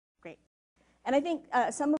And I think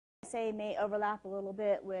some of what I say may overlap a little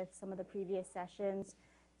bit with some of the previous sessions.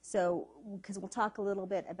 So, because we'll talk a little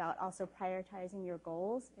bit about also prioritizing your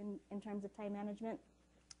goals in terms of time management.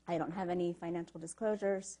 I don't have any financial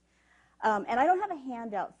disclosures. And I don't have a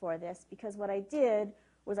handout for this because what I did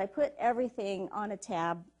was I put everything on a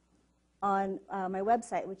tab on my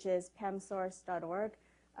website, which is pemsource.org.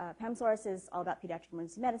 PEMSource is all about pediatric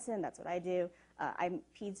emergency medicine. That's what I do. I'm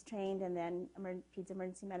PEDS trained and then PEDS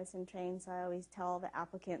emergency medicine trained, so I always tell the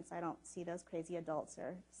applicants I don't see those crazy adults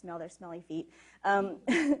or smell their smelly feet.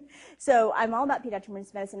 So I'm all about pediatric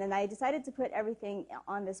emergency medicine, and I decided to put everything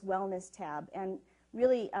on this wellness tab. And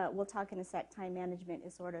really, we'll talk in a sec, time management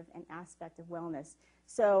is sort of an aspect of wellness.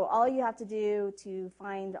 So all you have to do to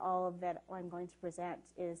find all of that I'm going to present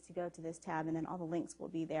is to go to this tab, and then all the links will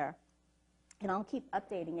be there. And I'll keep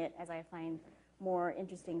updating it as I find more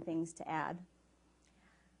interesting things to add.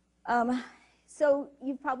 So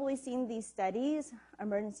you've probably seen these studies.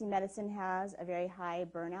 Emergency medicine has a very high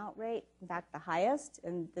burnout rate, in fact, the highest.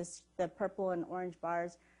 And the purple and orange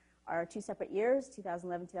bars are 2 separate years,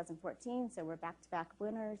 2011, 2014. So we're back-to-back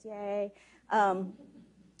winners, yay.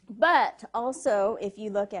 But also, if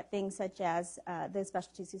you look at things such as the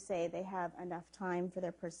specialties who say they have enough time for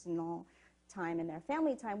their personal time and their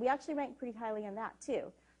family time, we actually rank pretty highly in that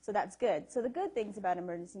too. So that's good. So the good things about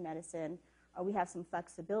emergency medicine are we have some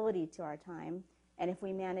flexibility to our time, and if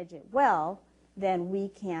we manage it well, then we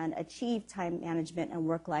can achieve time management and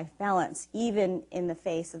work-life balance, even in the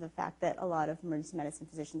face of the fact that a lot of emergency medicine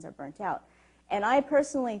physicians are burnt out. And I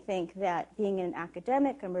personally think that being in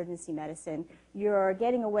academic emergency medicine, you're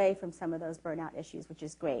getting away from some of those burnout issues, which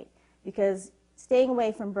is great, because staying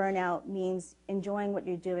away from burnout means enjoying what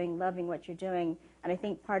you're doing, loving what you're doing. And I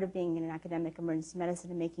think part of being in an academic emergency medicine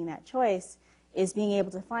and making that choice is being able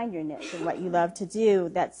to find your niche and what you love to do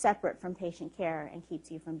that's separate from patient care and keeps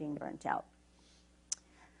you from being burnt out.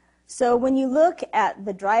 So when you look at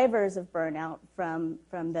the drivers of burnout from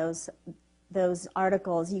those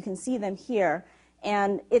articles, you can see them here.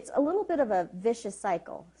 And it's a little bit of a vicious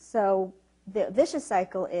cycle. So the vicious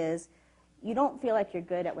cycle is you don't feel like you're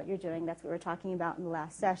good at what you're doing. That's what we were talking about in the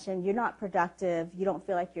last session. You're not productive. You don't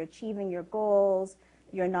feel like you're achieving your goals.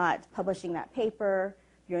 You're not publishing that paper.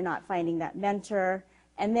 You're not finding that mentor.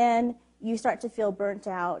 And then you start to feel burnt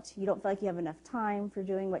out. You don't feel like you have enough time for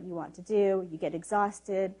doing what you want to do. You get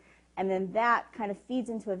exhausted. And then that kind of feeds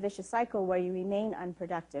into a vicious cycle where you remain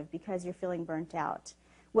unproductive because you're feeling burnt out.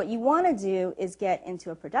 What you want to do is get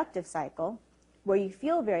into a productive cycle where you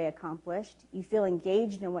feel very accomplished, you feel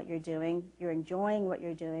engaged in what you're doing, you're enjoying what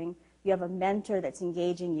you're doing, you have a mentor that's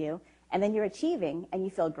engaging you, and then you're achieving, and you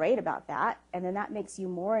feel great about that, and then that makes you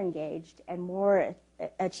more engaged and more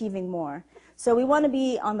achieving more. So we want to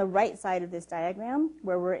be on the right side of this diagram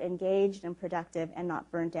where we're engaged and productive and not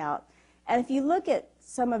burnt out. And if you look at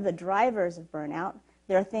some of the drivers of burnout,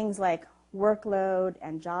 there are things like workload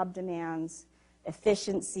and job demands,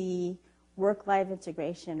 efficiency, work-life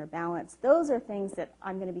integration or balance. Those are things that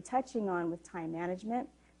I'm going to be touching on with time management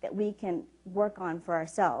that we can work on for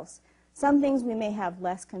ourselves. Some things we may have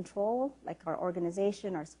less control, like our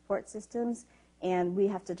organization, our support systems, and we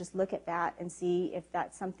have to just look at that and see if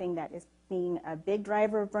that's something that is being a big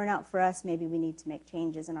driver of burnout for us. Maybe we need to make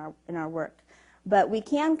changes in our work. But we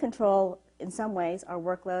can control, in some ways, our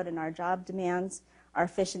workload and our job demands, our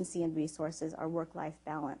efficiency and resources, our work-life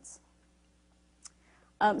balance.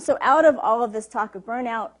 So out of all of this talk of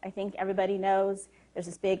burnout, I think everybody knows there's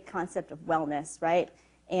this big concept of wellness, right?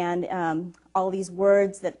 And all these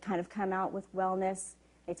words that kind of come out with wellness,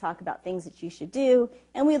 they talk about things that you should do.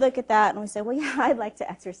 And we look at that and we say, well, yeah, I'd like to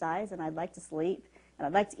exercise and I'd like to sleep and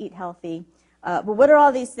I'd like to eat healthy. But what do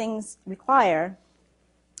all these things require?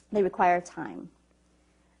 They require time.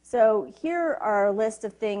 So here are a list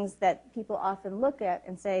of things that people often look at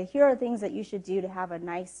and say, here are things that you should do to have a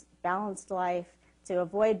nice, balanced life, to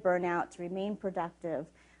avoid burnout, to remain productive.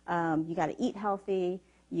 You got to eat healthy.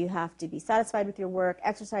 You have to be satisfied with your work,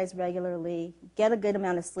 exercise regularly, get a good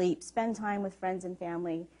amount of sleep, spend time with friends and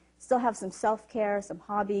family, still have some self-care, some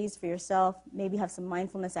hobbies for yourself, maybe have some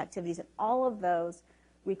mindfulness activities, and all of those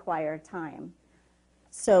require time.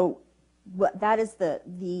 So that is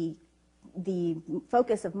the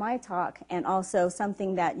focus of my talk, and also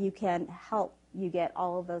something that you can help you get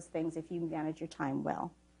all of those things if you manage your time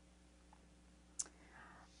well.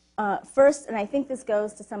 First, and I think this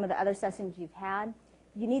goes to some of the other sessions you've had,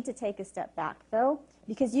 you need to take a step back, though,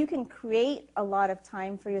 because you can create a lot of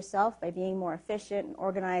time for yourself by being more efficient and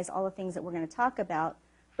organize all the things that we're going to talk about.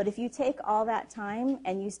 But if you take all that time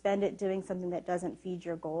and you spend it doing something that doesn't feed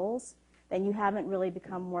your goals, then you haven't really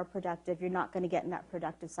become more productive. You're not going to get in that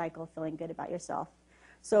productive cycle feeling good about yourself.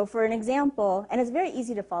 So for an example, and it's very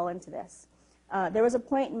easy to fall into this, there was a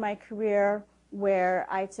point in my career where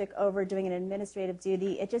I took over doing an administrative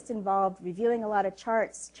duty. It just involved reviewing a lot of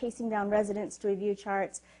charts, chasing down residents to review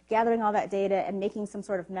charts, gathering all that data, and making some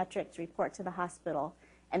sort of metric to report to the hospital.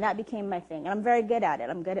 And that became my thing. And I'm very good at it.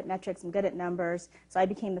 I'm good at metrics. I'm good at numbers. So I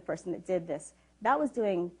became the person that did this. That was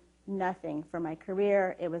doing nothing for my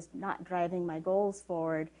career. It was not driving my goals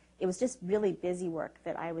forward. It was just really busy work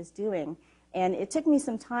that I was doing. And it took me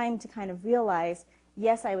some time to kind of realize,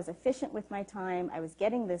 yes, I was efficient with my time. I was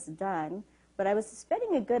getting this done. But I was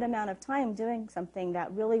spending a good amount of time doing something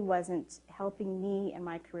that really wasn't helping me and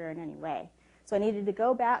my career in any way. So I needed to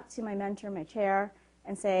go back to my mentor, my chair,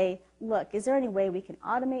 and say, look, is there any way we can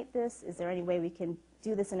automate this? Is there any way we can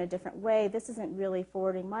do this in a different way? This isn't really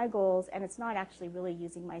forwarding my goals, and it's not actually really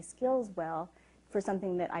using my skills well for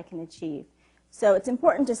something that I can achieve. So it's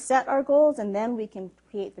important to set our goals, and then we can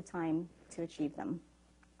create the time to achieve them.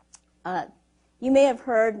 You may have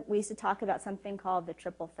heard we used to talk about something called the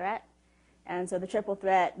triple threat. And so the triple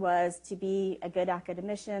threat was to be a good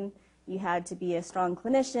academician, you had to be a strong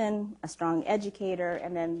clinician, a strong educator,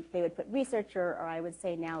 and then they would put researcher, or I would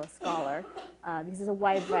say now a scholar, because there's a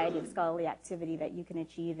wide variety of scholarly activity that you can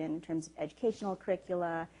achieve in terms of educational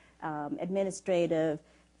curricula, administrative,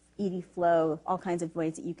 ED flow, all kinds of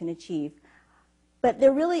ways that you can achieve. But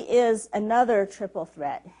there really is another triple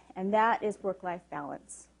threat, and that is work-life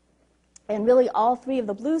balance. And really all three of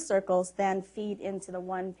the blue circles then feed into the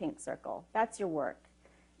one pink circle. That's your work.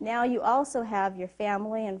 Now you also have your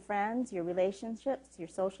family and friends, your relationships, your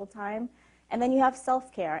social time, and then you have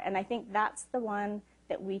self-care. And I think that's the one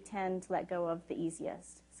that we tend to let go of the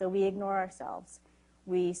easiest. So we ignore ourselves.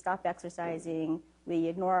 We stop exercising. We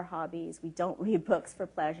ignore our hobbies. We don't read books for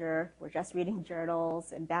pleasure. We're just reading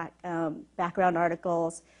journals and background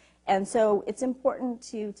articles. And so it's important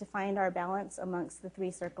to find our balance amongst the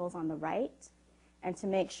three circles on the right and to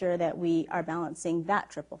make sure that we are balancing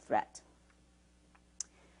that triple threat.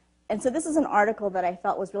 And so this is an article that I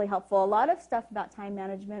felt was really helpful. A lot of stuff about time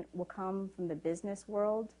management will come from the business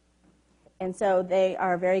world. And so they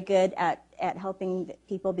are very good at helping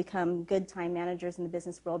people become good time managers in the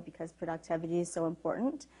business world because productivity is so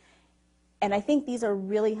important. And I think these are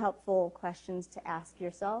really helpful questions to ask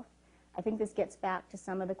yourself. I think this gets back to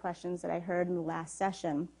some of the questions that I heard in the last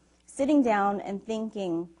session. Sitting down and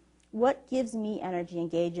thinking, what gives me energy,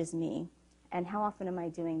 engages me, and how often am I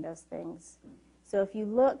doing those things? So if you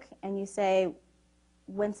look and you say,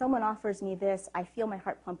 when someone offers me this, I feel my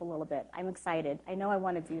heart pump a little bit. I'm excited. I know I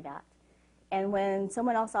want to do that. And when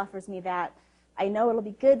someone else offers me that, I know it'll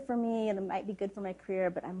be good for me and it might be good for my career,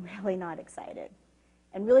 but I'm really not excited.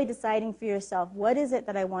 And really deciding for yourself, what is it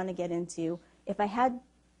that I want to get into? If I had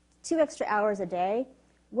 2 extra hours a day,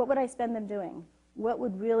 what would I spend them doing? What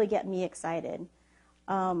would really get me excited?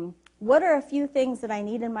 What are a few things that I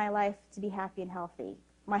need in my life to be happy and healthy?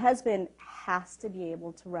 My husband has to be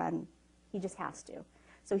able to run. He just has to.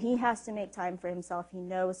 So he has to make time for himself. He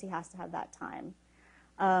knows he has to have that time.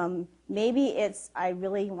 Maybe it's I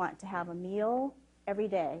really want to have a meal every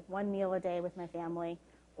day, 1 meal a day with my family.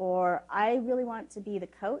 Or I really want to be the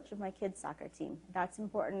coach of my kids' soccer team. That's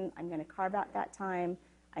important. I'm going to carve out that time.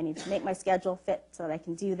 I need to make my schedule fit so that I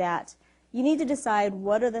can do that. You need to decide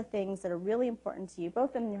what are the things that are really important to you,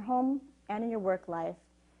 both in your home and in your work life,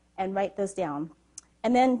 and write those down.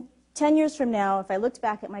 And then 10 years from now, if I looked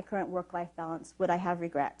back at my current work-life balance, would I have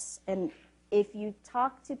regrets? And if you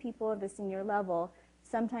talk to people at the senior level,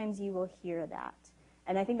 sometimes you will hear that.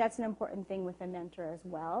 And I think that's an important thing with a mentor as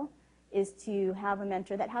well, is to have a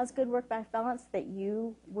mentor that has good work-life balance that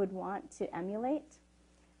you would want to emulate.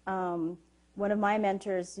 One of my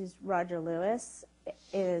mentors, who's Roger Lewis,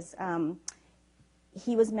 is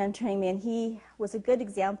he was mentoring me, and he was a good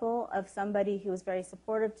example of somebody who was very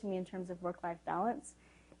supportive to me in terms of work-life balance.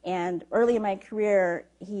 And early in my career,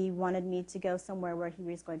 he wanted me to go somewhere where he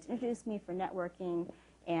was going to introduce me for networking,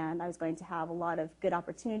 and I was going to have a lot of good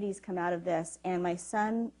opportunities come out of this. And my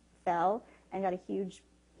son fell and got a huge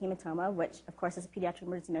hematoma, which, of course, as a pediatric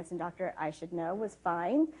emergency medicine doctor, I should know was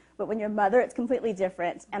fine. But when you're a mother, it's completely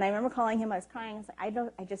different. And I remember calling him. I was crying. I was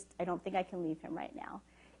like, I don't think I can leave him right now.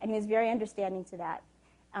 And he was very understanding to that.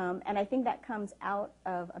 And I think that comes out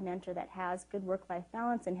of a mentor that has good work-life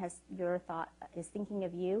balance and has is thinking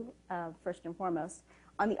of you first and foremost.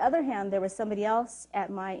 On the other hand, there was somebody else at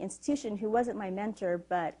my institution who wasn't my mentor,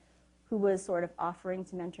 but who was sort of offering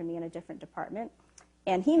to mentor me in a different department.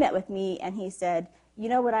 And he met with me, and he said, you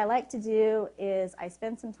know, what I like to do is I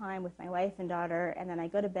spend some time with my wife and daughter, and then I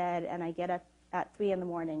go to bed, and I get up at 3 in the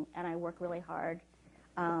morning, and I work really hard.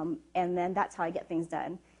 And then that's how I get things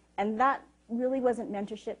done. And that really wasn't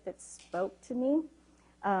mentorship that spoke to me.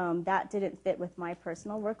 That didn't fit with my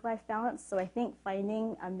personal work-life balance. So I think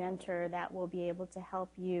finding a mentor that will be able to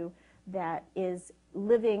help you, that is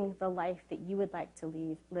living the life that you would like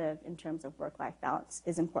to live in terms of work-life balance,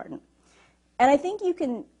 is important. And I think you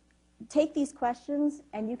can take these questions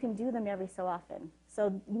and you can do them every so often.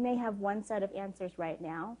 So you may have one set of answers right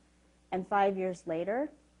now, and 5 years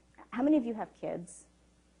later, how many of you have kids?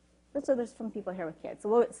 So there's some people here with kids.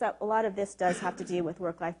 So a lot of this does have to do with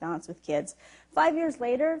work-life balance with kids. 5 years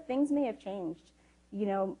later, things may have changed. You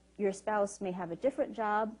know, your spouse may have a different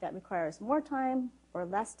job that requires more time or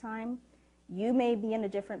less time. You may be in a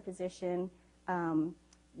different position.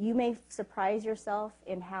 You may surprise yourself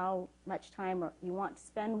in how much time you want to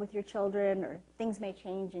spend with your children, or things may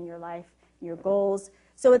change in your life, your goals.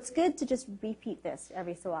 So it's good to just repeat this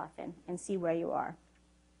every so often and see where you are.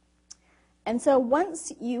 And so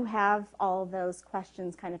once you have all those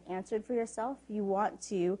questions kind of answered for yourself, you want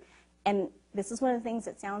to, and this is one of the things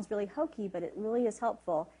that sounds really hokey, but it really is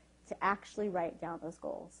helpful, to actually write down those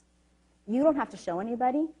goals. You don't have to show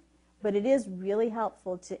anybody, but it is really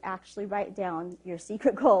helpful to actually write down your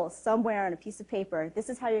secret goals somewhere on a piece of paper. This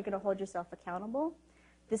is how you're going to hold yourself accountable.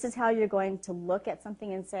 This is how you're going to look at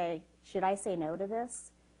something and say, should I say no to this?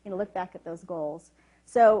 You know, look back at those goals.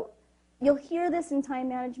 So you'll hear this in time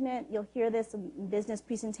management, you'll hear this in business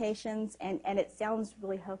presentations, and it sounds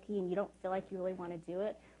really hokey and you don't feel like you really want to do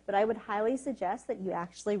it. But I would highly suggest that you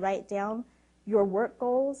actually write down your work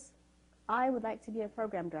goals. I would like to be a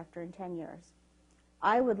program director in 10 years.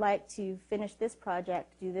 I would like to finish this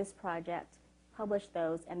project, do this project, publish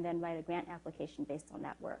those, and then write a grant application based on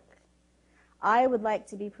that work. I would like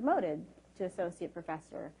to be promoted to associate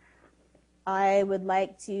professor. I would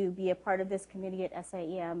like to be a part of this committee at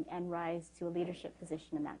SAEM and rise to a leadership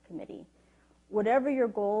position in that committee. Whatever your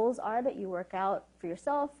goals are that you work out for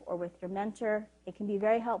yourself or with your mentor, it can be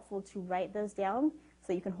very helpful to write those down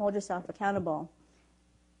so you can hold yourself accountable.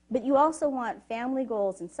 But you also want family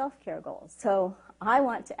goals and self-care goals. So I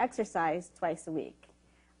want to exercise twice a week.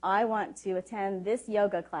 I want to attend this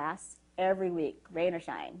yoga class every week, rain or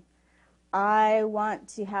shine. I want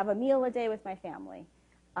to have a meal a day with my family.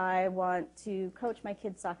 I want to coach my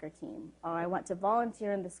kids' soccer team, or I want to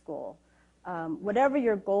volunteer in the school. Whatever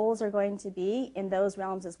your goals are going to be in those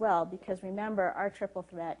realms as well, because remember, our triple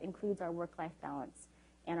threat includes our work-life balance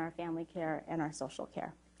and our family care and our social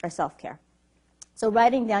care, our self-care. So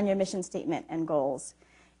writing down your mission statement and goals.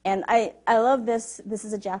 And I love this. This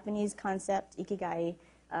is a Japanese concept, ikigai.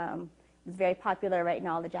 It's very popular right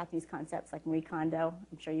now, the Japanese concepts like Marie Kondo.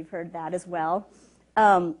 I'm sure you've heard that as well.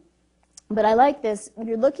 But I like this. When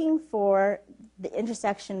you're looking for the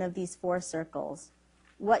intersection of these four circles,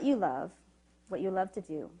 what you love to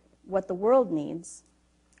do, what the world needs,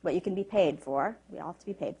 what you can be paid for, we all have to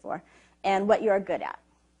be paid for, and what you are good at.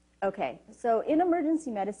 Okay, so in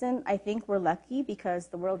emergency medicine, I think we're lucky because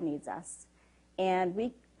the world needs us. And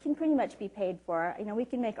we can pretty much be paid for. You know, we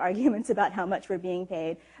can make arguments about how much we're being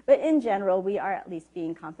paid, but in general, we are at least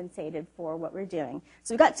being compensated for what we're doing.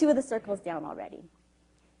 So we've got two of the circles down already.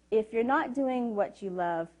 If you're not doing what you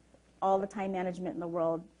love, all the time management in the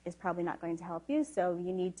world is probably not going to help you, so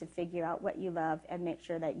you need to figure out what you love and make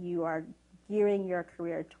sure that you are gearing your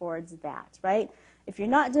career towards that, right? If you're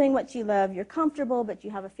not doing what you love, you're comfortable, but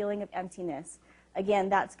you have a feeling of emptiness. Again,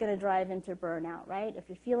 that's going to drive into burnout, right? If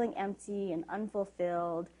you're feeling empty and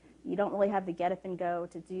unfulfilled, you don't really have the get up and go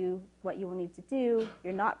to do what you will need to do,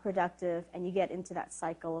 you're not productive, and you get into that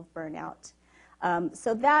cycle of burnout.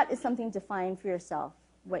 So that is something to find for yourself,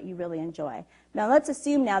 what you really enjoy. Now let's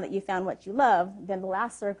assume now that you found what you love, then the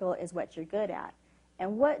last circle is what you're good at.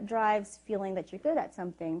 And what drives feeling that you're good at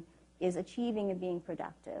something is achieving and being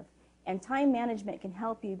productive. And time management can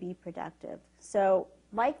help you be productive. So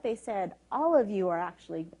like they said, all of you are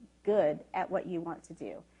actually good at what you want to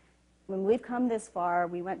do. When we've come this far,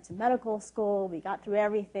 we went to medical school, we got through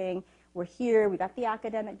everything, we're here, we got the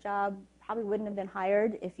academic job, probably wouldn't have been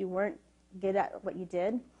hired if you weren't good at what you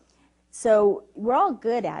did. So we're all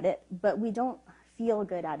good at it, but we don't feel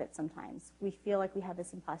good at it sometimes. We feel like we have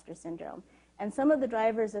this imposter syndrome. And some of the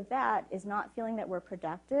drivers of that is not feeling that we're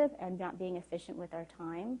productive and not being efficient with our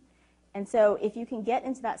time. And so if you can get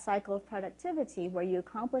into that cycle of productivity where you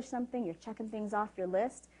accomplish something, you're checking things off your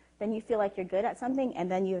list, then you feel like you're good at something,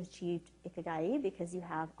 and then you've achieved ikigai because you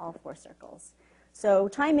have all four circles. So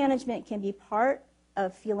time management can be part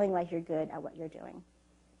of feeling like you're good at what you're doing.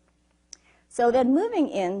 So then moving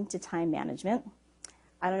into time management,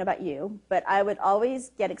 I don't know about you, but I would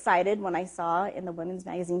always get excited when I saw in the women's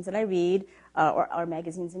magazines that I read, or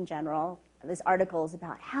magazines in general, there's articles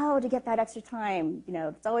about how to get that extra time. You know,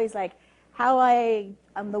 it's always like, how I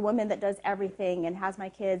am the woman that does everything and has my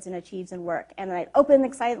kids and achieves in work. And I open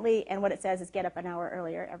excitedly, and what it says is get up an hour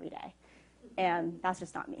earlier every day. And that's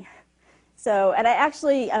just not me. So, and I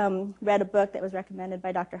actually read a book that was recommended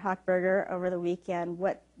by Dr. Hockberger over the weekend,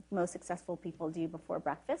 What Most Successful People Do Before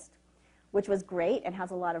Breakfast, which was great and has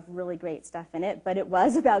a lot of really great stuff in it. But it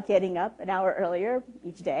was about getting up an hour earlier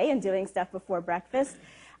each day and doing stuff before breakfast.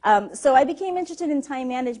 So I became interested in time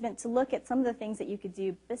management to look at some of the things that you could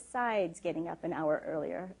do besides getting up an hour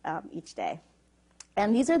earlier each day.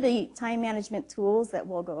 And these are the time management tools that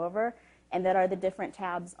we'll go over, and that are the different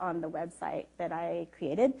tabs on the website that I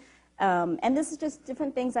created. And this is just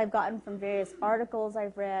different things I've gotten from various articles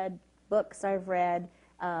I've read, books I've read,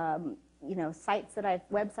 websites that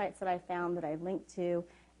I've found that I've linked to.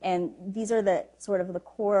 And these are the sort of the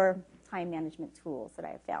core time management tools that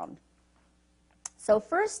I've found. So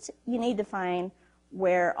first, you need to find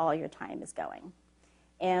where all your time is going.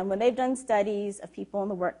 And when they've done studies of people in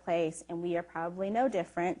the workplace, and we are probably no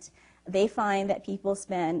different, they find that people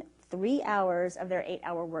spend 3 hours of their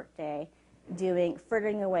 8-hour workday doing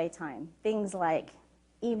frittering away time. Things like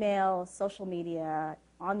email, social media,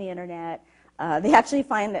 on the internet. They actually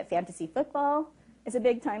find that fantasy football is a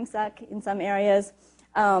big time suck in some areas.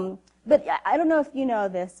 But I don't know if you know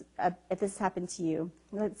this, if this has happened to you.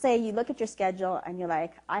 Let's say you look at your schedule and you're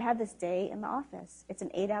like, I have this day in the office. It's an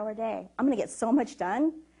 8-hour day. I'm going to get so much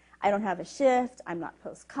done. I don't have a shift. I'm not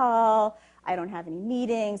post-call. I don't have any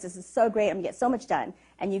meetings. This is so great. I'm going to get so much done.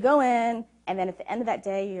 And you go in, and then at the end of that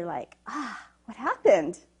day, you're like, what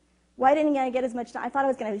happened? Why didn't I get as much done? I thought I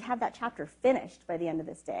was going to have that chapter finished by the end of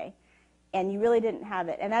this day. And you really didn't have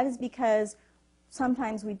it. And that is because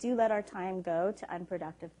sometimes we do let our time go to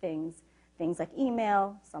unproductive things. Things like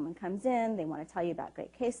email, someone comes in, they want to tell you about a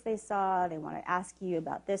great case they saw, they want to ask you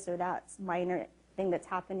about this or that minor thing that's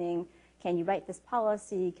happening. Can you write this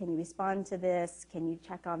policy? Can you respond to this? Can you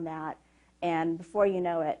check on that? And before you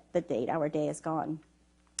know it, the 8-hour day is gone.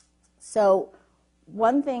 So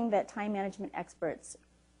one thing that time management experts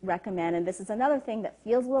recommend, and this is another thing that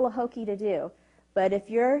feels a little hokey to do, but if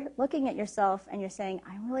you're looking at yourself and you're saying,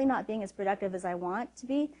 I'm really not being as productive as I want to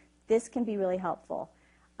be, this can be really helpful.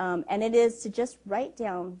 And it is to just write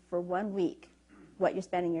down for 1 week what you're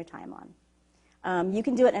spending your time on. You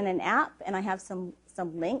can do it in an app, and I have some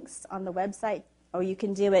links on the website, or you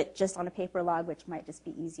can do it just on a paper log, which might just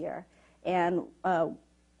be easier. And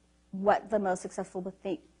what the most successful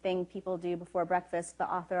thing people do before breakfast,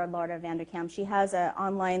 the author, Laura Vanderkam, she has an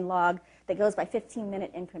online log that goes by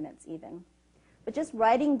 15-minute increments even. But just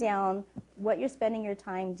writing down what you're spending your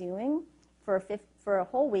time doing for a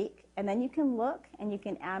whole week, and then you can look and you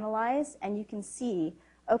can analyze and you can see,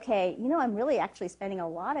 okay, I'm really actually spending a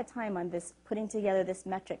lot of time on this, putting together this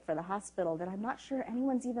metric for the hospital that I'm not sure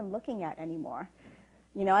anyone's even looking at anymore.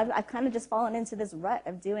 I've kind of just fallen into this rut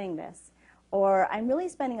of doing this. Or I'm really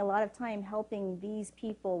spending a lot of time helping these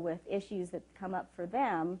people with issues that come up for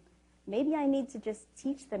them. Maybe I need to just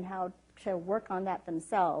teach them how to work on that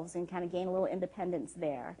themselves and kind of gain a little independence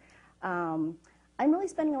there. I'm really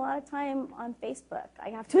spending a lot of time on Facebook. I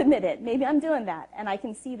have to admit it. Maybe I'm doing that, and I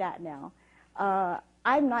can see that now.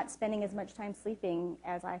 I'm not spending as much time sleeping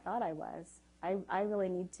as I thought I was. I really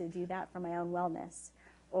need to do that for my own wellness.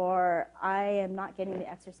 Or I am not getting the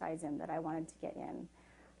exercise in that I wanted to get in.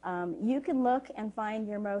 You can look and find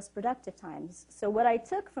your most productive times. So what I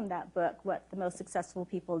took from that book, What the Most Successful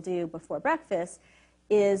People Do Before Breakfast,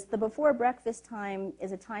 is the before breakfast time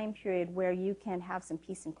is a time period where you can have some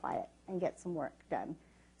peace and quiet and get some work done.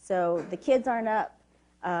 So the kids aren't up,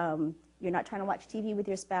 you're not trying to watch TV with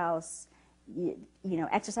your spouse,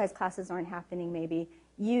 exercise classes aren't happening maybe.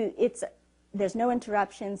 There's no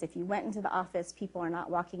interruptions. If you went into the office, people are not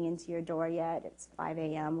walking into your door yet, it's 5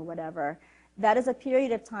 a.m. or whatever. That is a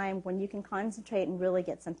period of time when you can concentrate and really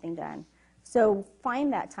get something done. So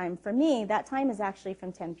find that time. For me, that time is actually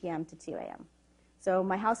from 10 p.m. to 2 a.m. So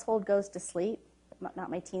my household goes to sleep,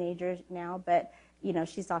 not my teenager now, but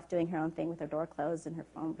she's off doing her own thing with her door closed and her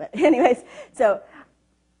phone. But anyways, so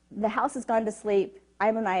the house has gone to sleep.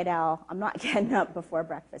 I'm a night owl. I'm not getting up before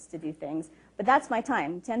breakfast to do things. But that's my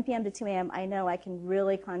time. 10 p.m. to 2 a.m. I know I can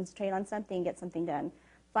really concentrate on something and get something done.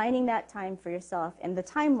 Finding that time for yourself, and the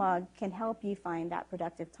time log can help you find that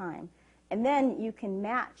productive time. And then you can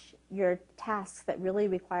match your tasks that really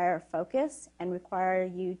require focus and require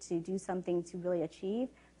you to do something to really achieve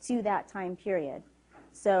to that time period.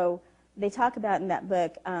 So they talk about in that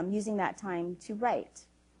book using that time to write.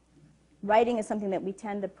 Writing is something that we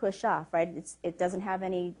tend to push off, right? It doesn't have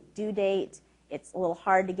any due date. It's a little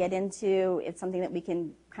hard to get into. It's something that we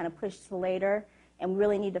can kind of push to later, and we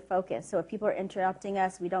really need to focus. So if people are interrupting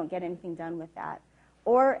us, we don't get anything done with that.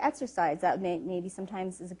 Or exercise. That maybe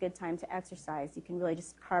sometimes is a good time to exercise. You can really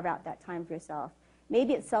just carve out that time for yourself.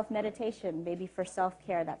 Maybe it's self-meditation. Maybe for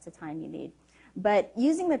self-care, that's the time you need. But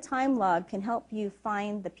using the time log can help you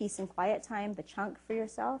find the peace and quiet time, the chunk for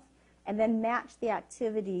yourself, and then match the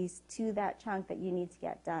activities to that chunk that you need to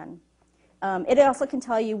get done. It also can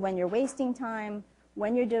tell you when you're wasting time,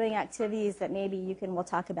 when you're doing activities that maybe we'll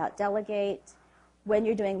talk about delegate, when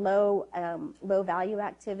you're doing low value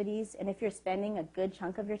activities, and if you're spending a good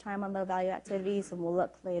chunk of your time on low value activities, and we'll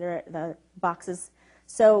look later at the boxes.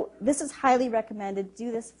 So this is highly recommended.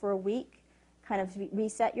 Do this for a week, kind of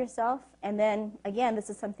reset yourself, and then again, this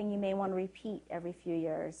is something you may want to repeat every few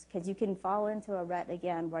years, because you can fall into a rut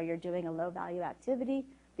again where you're doing a low value activity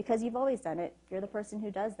because you've always done it. You're the person who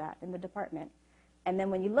does that in the department. And then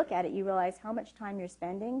when you look at it, you realize how much time you're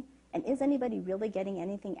spending, and is anybody really getting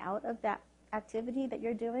anything out of that activity that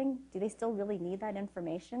you're doing? Do they still really need that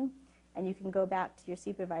information? And you can go back to your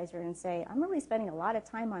supervisor and say, I'm really spending a lot of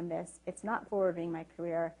time on this. It's not forwarding my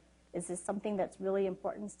career. Is this something that's really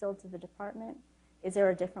important still to the department? Is there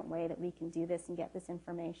a different way that we can do this and get this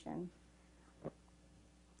information?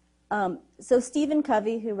 So Stephen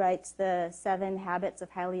Covey, who writes the 7 Habits of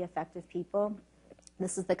Highly Effective People,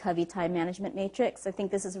 this is the Covey Time Management Matrix. I think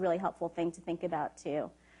this is a really helpful thing to think about too.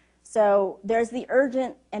 So there's the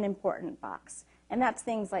urgent and important box, and that's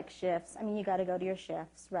things like shifts. I mean, you got to go to your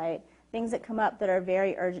shifts, right? Things that come up that are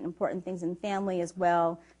very urgent, important things in family as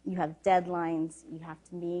well. You have deadlines you have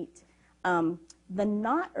to meet. The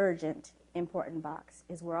not urgent, important box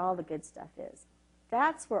is where all the good stuff is.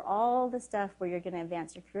 That's where all the stuff where you're going to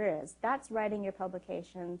advance your career is. That's writing your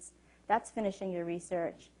publications. That's finishing your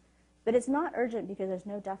research. But it's not urgent because there's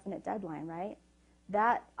no definite deadline, right?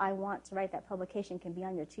 That I want to write that publication can be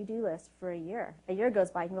on your to-do list for a year. A year goes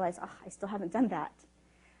by and you realize, oh, I still haven't done that.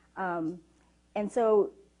 And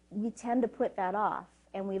so we tend to put that off,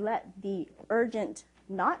 and we let the urgent,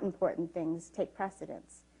 not important things take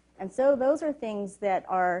precedence. And so those are things that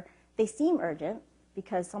they seem urgent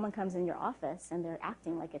because someone comes in your office and they're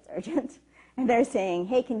acting like it's urgent. And they're saying,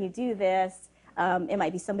 hey, can you do this? It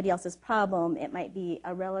might be somebody else's problem. It might be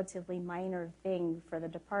a relatively minor thing for the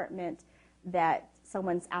department that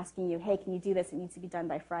someone's asking you, hey, can you do this? It needs to be done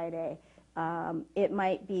by Friday. It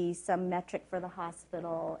might be some metric for the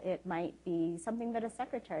hospital. It might be something that a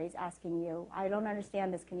secretary is asking you. I don't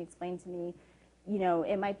understand this. Can you explain to me? You know,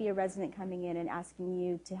 it might be a resident coming in and asking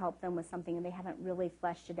you to help them with something, and they haven't really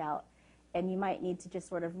fleshed it out. And you might need to just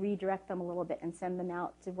sort of redirect them a little bit and send them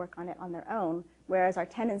out to work on it on their own, whereas our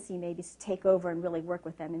tendency maybe is to take over and really work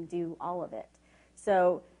with them and do all of it.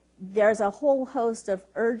 So there's a whole host of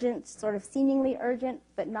urgent, sort of seemingly urgent,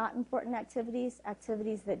 but not important activities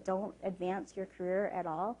that don't advance your career at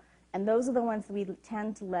all. And those are the ones that we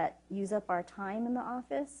tend to let use up our time in the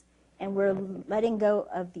office, and we're letting go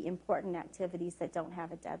of the important activities that don't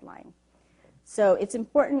have a deadline. So it's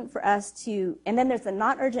important for us to, and then there's the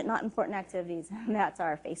not urgent, not important activities, and that's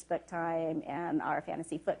our Facebook time and our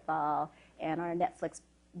fantasy football and our Netflix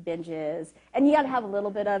binges. And you got to have a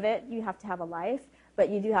little bit of it. You have to have a life, but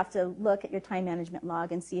you do have to look at your time management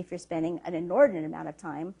log and see if you're spending an inordinate amount of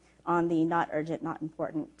time on the not urgent, not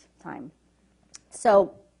important time.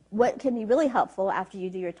 So what can be really helpful after you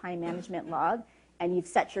do your time management log and you've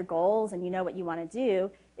set your goals and you know what you want to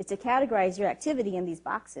do is to categorize your activity in these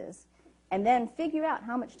boxes and then figure out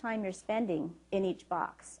how much time you're spending in each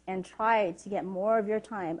box and try to get more of your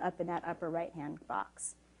time up in that upper right-hand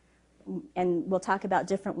box. And we'll talk about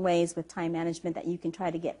different ways with time management that you can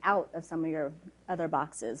try to get out of some of your other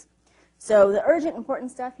boxes. So the urgent,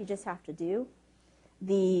 important stuff you just have to do.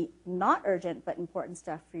 The not urgent but important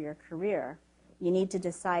stuff for your career, you need to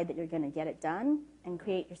decide that you're going to get it done and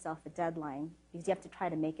create yourself a deadline because you have to try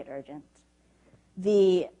to make it urgent.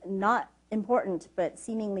 The not important but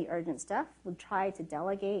seemingly urgent stuff we'll try to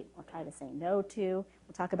delegate, we'll try to say no to.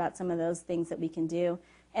 We'll talk about some of those things that we can do.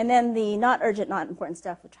 And then the not urgent, not important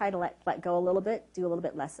stuff, we'll try to let go a little bit, do a little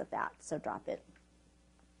bit less of that, so drop it.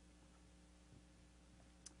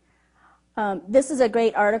 This is a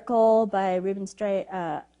great article by by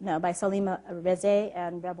Salima Reze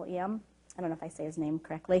and Rebel EM. I don't know if I say his name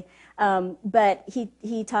correctly. But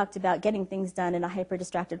he talked about getting things done in a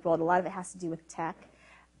hyper-distracted world. A lot of it has to do with tech.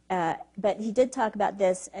 But he did talk about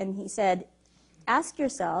this, and he said, ask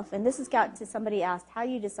yourself, and this has got to somebody asked, how do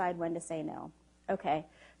you decide when to say no? Okay,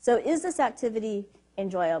 so is this activity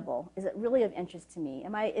enjoyable? Is it really of interest to me?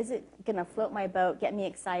 Is it going to float my boat, get me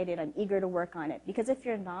excited, I'm eager to work on it? Because if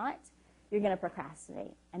you're not, you're going to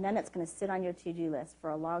procrastinate. And then it's going to sit on your to-do list for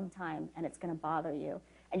a long time, and it's going to bother you.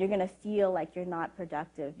 And you're going to feel like you're not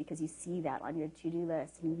productive because you see that on your to-do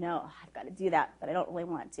list, and you know, oh, I've got to do that, but I don't really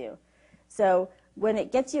want to. So when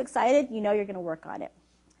it gets you excited, you know you're going to work on it.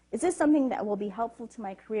 Is this something that will be helpful to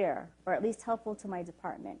my career, or at least helpful to my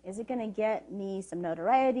department? Is it going to get me some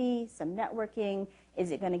notoriety, some networking?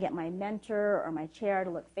 Is it going to get my mentor or my chair to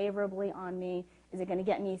look favorably on me? Is it going to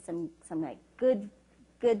get me some like good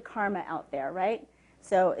karma out there, right?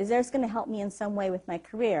 So is this going to help me in some way with my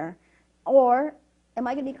career? Or am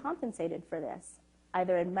I going to be compensated for this,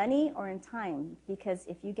 either in money or in time? Because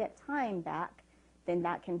if you get time back, then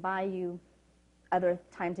that can buy you other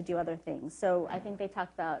time to do other things. So I think they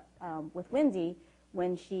talked about with Wendy,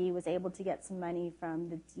 when she was able to get some money from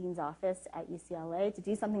the dean's office at UCLA to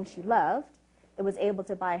do something she loved, it was able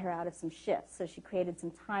to buy her out of some shifts. So she created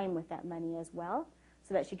some time with that money as well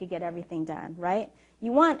so that she could get everything done, right?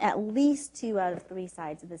 You want at least 2 out of 3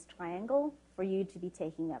 sides of this triangle for you to be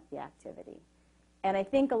taking up the activity. And I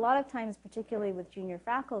think a lot of times, particularly with junior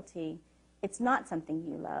faculty, it's not something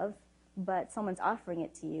you love, but someone's offering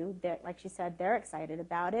it to you. Like she said, they're excited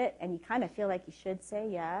about it, and you kind of feel like you should say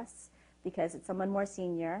yes because it's someone more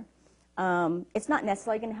senior. It's not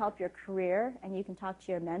necessarily going to help your career, and you can talk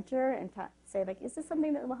to your mentor and say, like, is this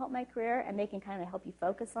something that will help my career? And they can kind of help you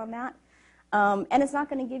focus on that. And it's not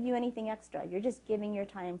going to give you anything extra. You're just giving your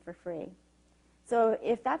time for free. So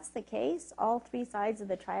if that's the case, all 3 sides of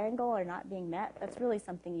the triangle are not being met, that's really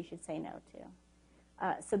something you should say no to.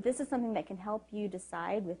 So this is something that can help you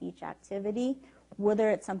decide with each activity whether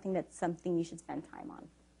it's something you should spend time on.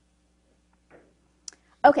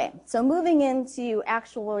 Okay, so moving into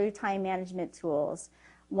actual time management tools.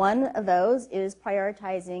 One of those is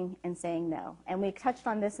prioritizing and saying no. And we touched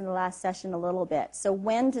on this in the last session a little bit. So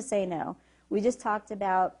when to say no. We just talked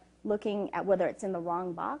about looking at whether it's in the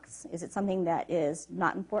wrong box. Is it something that is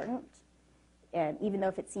not important? And even though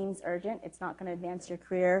if it seems urgent, it's not going to advance your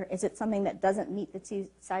career. Is it something that doesn't meet the 2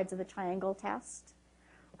 sides of the triangle test?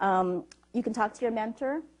 You can talk to your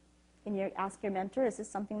mentor and ask your mentor, is this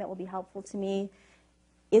something that will be helpful to me?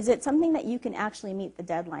 Is it something that you can actually meet the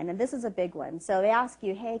deadline? And this is a big one. So they ask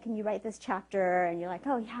you, hey, can you write this chapter? And you're like,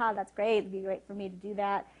 oh, yeah, that's great. It'd be great for me to do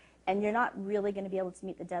that. And you're not really going to be able to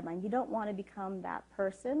meet the deadline. You don't want to become that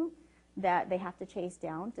person that they have to chase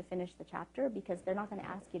down to finish the chapter because they're not going to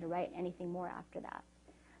ask you to write anything more after that.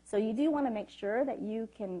 So you do want to make sure that you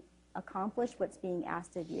can accomplish what's being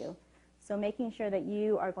asked of you. So making sure that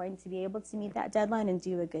you are going to be able to meet that deadline and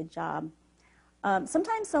do a good job.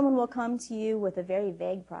 Sometimes someone will come to you with a very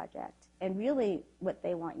vague project, and really what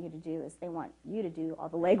they want you to do is they want you to do all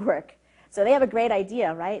the legwork. So they have a great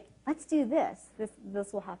idea, right? Let's do this.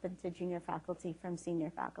 This will happen to junior faculty from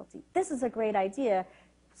senior faculty. This is a great idea.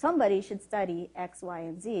 Somebody should study X, Y,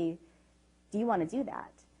 and Z. Do you want to do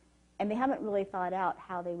that? And they haven't really thought out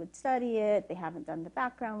how they would study it. They haven't done the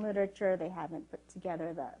background literature. They haven't put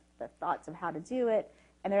together the thoughts of how to do it.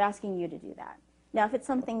 And they're asking you to do that. Now, if it's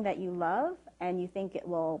something that you love and you think it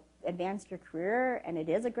will advance your career and it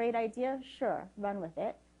is a great idea, sure, run with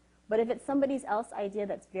it. But if it's somebody else's idea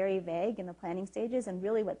that's very vague in the planning stages and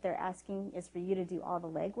really what they're asking is for you to do all the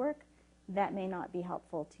legwork, that may not be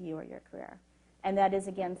helpful to you or your career. And that is,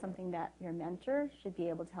 again, something that your mentor should be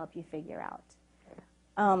able to help you figure out.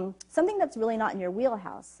 Something that's really not in your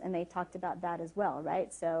wheelhouse, and they talked about that as well,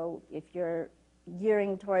 right? So if you're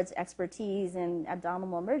gearing towards expertise in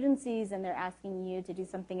abdominal emergencies and they're asking you to do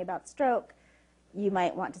something about stroke, you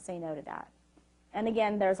might want to say no to that. And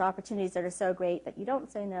again, there's opportunities that are so great that you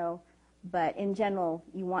don't say no, but in general,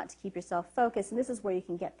 you want to keep yourself focused, and this is where you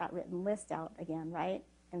can get that written list out again, right?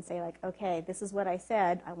 And say like, okay, this is what I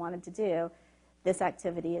said I wanted to do. This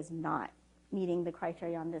activity is not meeting the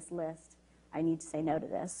criteria on this list. I need to say no to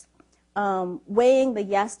this. Weighing the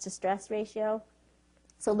yes to stress ratio.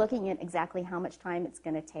 So looking at exactly how much time it's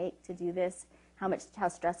going to take to do this, how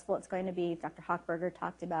stressful it's going to be. Dr. Hockberger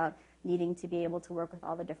talked about needing to be able to work with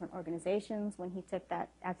all the different organizations when he took that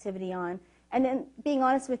activity on. And then being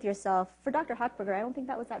honest with yourself, for Dr. Hockberger, I don't think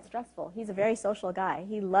that was that stressful. He's a very social guy.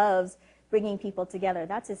 He loves bringing people together.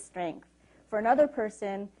 That's his strength. For another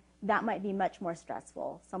person, that might be much more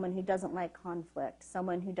stressful. Someone who doesn't like conflict,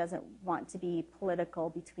 someone who doesn't want to be political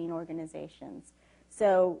between organizations.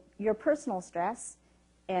 So your personal stress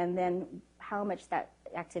and then how much that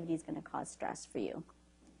activity is going to cause stress for you.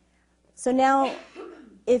 So now,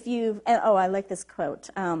 if you've, oh, I like this quote.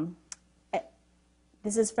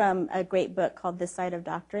 This is from a great book called This Side of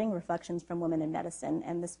Doctoring, Reflections from Women in Medicine.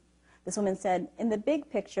 And this woman said, in the big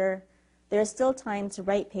picture, there is still time to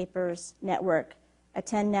write papers, network,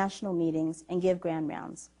 attend national meetings, and give grand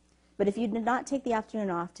rounds. But if you did not take the afternoon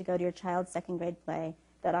off to go to your child's second grade play,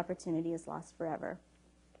 that opportunity is lost forever.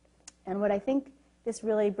 And what I think this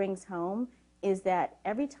really brings home is that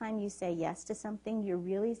every time you say yes to something, you're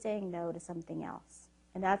really saying no to something else.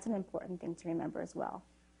 And that's an important thing to remember as well.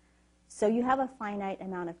 So you have a finite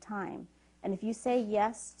amount of time. And if you say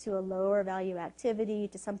yes to a lower value activity,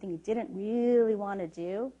 to something you didn't really want to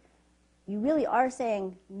do, you really are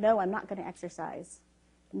saying, no, I'm not going to exercise.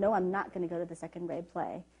 No, I'm not going to go to the second grade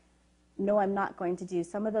play. No, I'm not going to do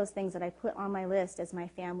some of those things that I put on my list as my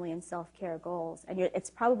family and self-care goals. And it's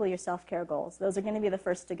probably your self-care goals. Those are going to be the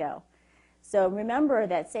first to go. So remember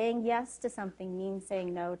that saying yes to something means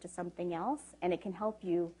saying no to something else, and it can help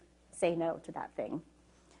you say no to that thing.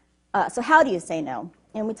 So how do you say no?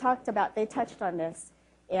 And they touched on this,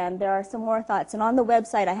 and there are some more thoughts. And on the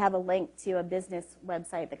website, I have a link to a business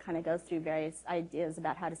website that kind of goes through various ideas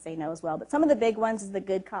about how to say no as well. But some of the big ones is the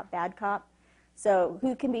good cop, bad cop. So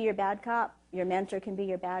who can be your bad cop? Your mentor can be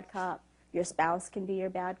your bad cop. Your spouse can be your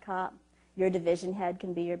bad cop. Your division head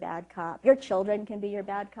can be your bad cop. Your children can be your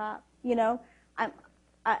bad cop. You know,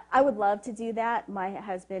 I would love to do that. My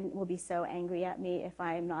husband will be so angry at me if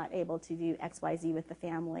I'm not able to do X, Y, Z with the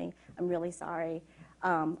family. I'm really sorry.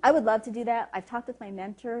 I would love to do that. I've talked with my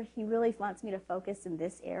mentor. He really wants me to focus in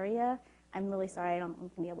this area. I'm really sorry I don't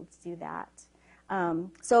think I'm going to be able to do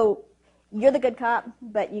that. So you're the good cop,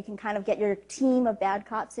 but you can kind of get your team of bad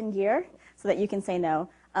cops in gear so that you can say no.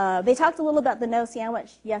 They talked a little about the no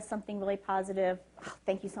sandwich. Yes, something really positive. Oh,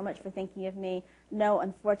 thank you so much for thinking of me. No,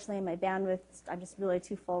 unfortunately, my bandwidth, I'm just really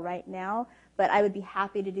too full right now, but I would be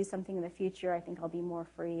happy to do something in the future. I think I'll be more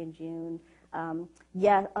free in June.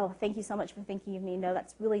 Yeah, oh, thank you so much for thinking of me. No,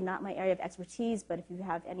 that's really not my area of expertise, but if you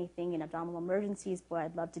have anything in abdominal emergencies, boy,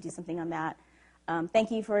 I'd love to do something on that.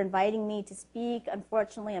 Thank you for inviting me to speak.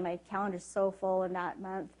 Unfortunately, my calendar's so full in that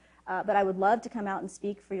month, but I would love to come out and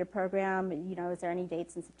speak for your program. You know, is there any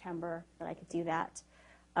dates in September that I could do that?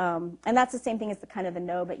 And that's the same thing as the kind of the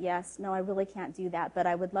no, but yes. No, I really can't do that, but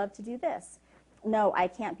I would love to do this. No, I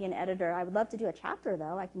can't be an editor. I would love to do a chapter,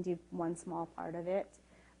 though. I can do one small part of it.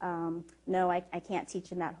 No, I can't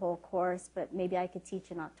teach in that whole course, but maybe I could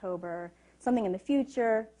teach in October. Something in the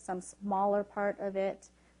future, some smaller part of it,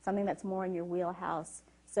 something that's more in your wheelhouse.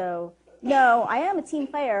 So, no, I am a team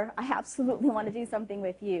player. I absolutely want to do something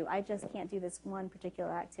with you. I just can't do this one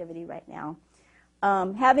particular activity right now.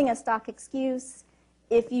 Having a stock excuse,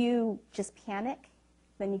 if you just panic,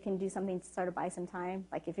 then you can do something to sort of buy some time.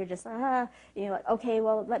 Like if you're just, like, okay,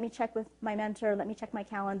 well, let me check with my mentor, let me check my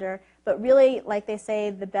calendar. But really, like they say,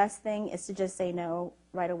 the best thing is to just say no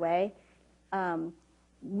right away.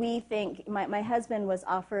 We think, my husband was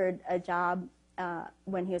offered a job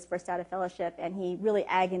when he was first out of fellowship, and he really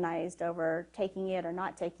agonized over taking it or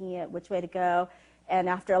not taking it, which way to go. And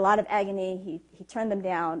after a lot of agony, he turned them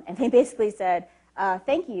down, and they basically said,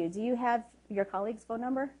 thank you, do you have your colleague's phone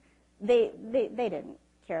number? They didn't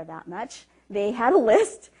care that much. They had a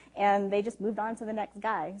list, and they just moved on to the next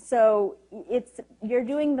guy. So you're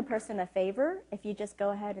doing the person a favor if you just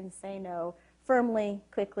go ahead and say no firmly,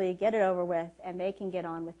 quickly, get it over with, and they can get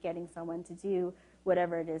on with getting someone to do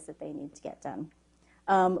whatever it is that they need to get done.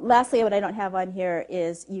 Lastly, what I don't have on here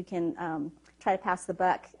is you can try to pass the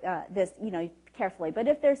buck carefully. But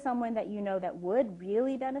if there's someone that you know that would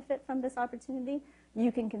really benefit from this opportunity,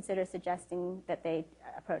 you can consider suggesting that they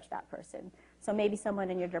approach that person. So maybe someone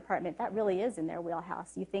in your department, that really is in their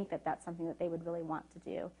wheelhouse. You think that that's something that they would really want to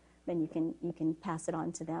do, then you can pass it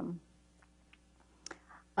on to them.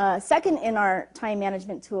 Second in our time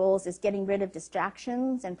management tools is getting rid of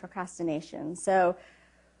distractions and procrastination. So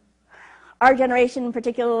our generation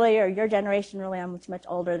particularly, or your generation really, I'm much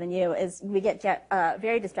older than you, is we get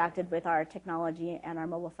very distracted with our technology and our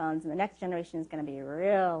mobile phones, and the next generation is going to be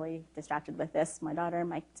really distracted with this, my daughter and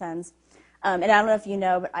my sons. And I don't know if you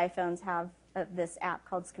know, but iPhones have this app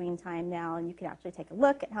called Screen Time now, and you can actually take a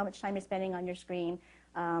look at how much time you're spending on your screen.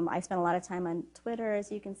 I spend a lot of time on Twitter,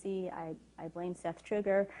 as you can see. I blame Seth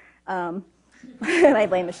Truger, and I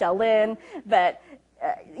blame Michelle Lynn, but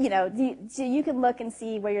so you can look and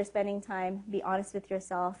see where you're spending time, be honest with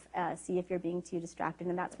yourself, see if you're being too distracted,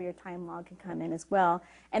 and that's where your time log can come in as well.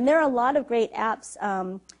 And there are a lot of great apps.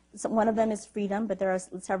 So one of them is Freedom, but there are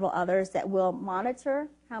several others that will monitor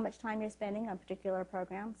how much time you're spending on particular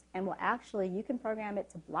programs, and you can program it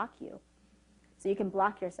to block you. So you can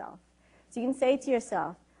block yourself. So you can say to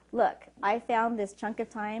yourself, look, I found this chunk of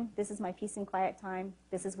time. This is my peace and quiet time.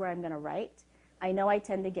 This is where I'm going to write. I know I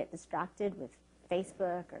tend to get distracted with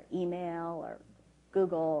Facebook or email or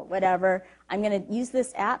Google, whatever. I'm going to use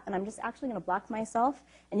this app, and I'm just actually going to block myself.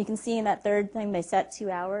 And you can see in that third thing, they set 2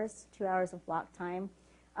 hours of block time.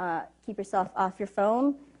 Keep yourself off your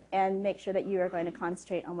phone and make sure that you are going to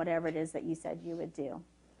concentrate on whatever it is that you said you would do.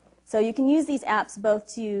 So you can use these apps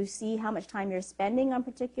both to see how much time you're spending on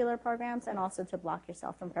particular programs and also to block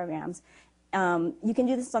yourself from programs. You can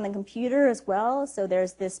do this on the computer as well. So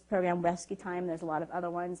there's this program, Rescue Time. There's a lot of other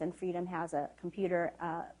ones, and Freedom has a computer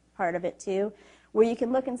part of it too, where you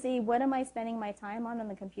can look and see, what am I spending my time on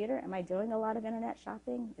the computer? Am I doing a lot of internet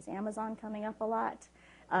shopping? Is Amazon coming up a lot?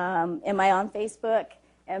 Am I on Facebook?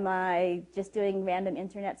 Am I just doing random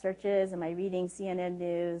internet searches? Am I reading CNN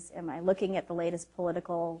News? Am I looking at the latest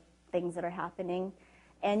political things that are happening?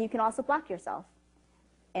 And you can also block yourself.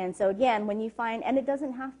 And so again, when you find, and it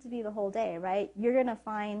doesn't have to be the whole day, right? You're going to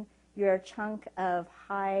find your chunk of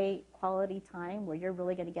high quality time where you're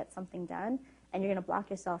really going to get something done, and you're going to block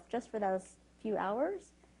yourself just for those few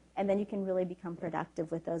hours, and then you can really become productive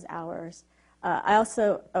with those hours. I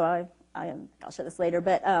also, I'll show this later,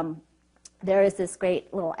 but there is this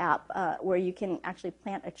great little app where you can actually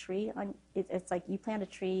plant a tree. It's like you plant a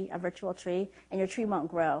tree, a virtual tree, and your tree won't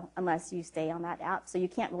grow unless you stay on that app. So you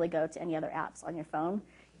can't really go to any other apps on your phone.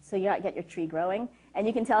 So you got to get your tree growing. And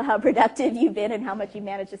you can tell how productive you've been and how much you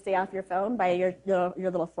managed to stay off your phone by your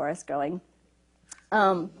little forest growing.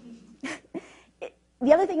 The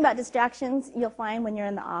other thing about distractions you'll find when you're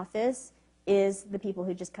in the office is the people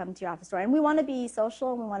who just come to your office door. And we want to be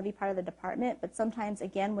social, and we want to be part of the department, but sometimes,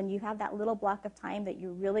 again, when you have that little block of time that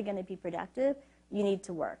you're really going to be productive, you need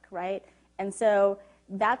to work, right? And so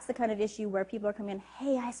that's the kind of issue where people are coming in,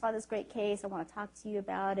 hey, I saw this great case, I want to talk to you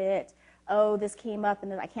about it. Oh, this came up,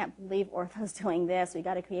 and I can't believe Ortho's doing this. We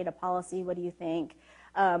got to create a policy. What do you think?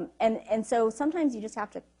 And so sometimes you just have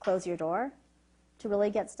to close your door to really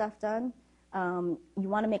get stuff done. You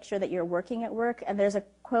want to make sure that you're working at work. And there's a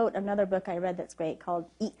quote, another book I read that's great called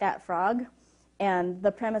Eat That Frog. And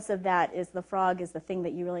the premise of that is the frog is the thing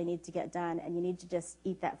that you really need to get done, and you need to just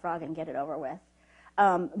eat that frog and get it over with.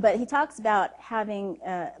 But he talks about having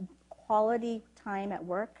quality time at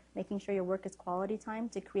work, making sure your work is quality time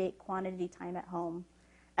to create quantity time at home.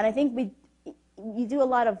 And I think you do a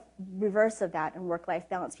lot of reverse of that in work-life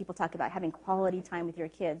balance. People talk about having quality time with your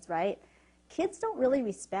kids, right? Kids don't really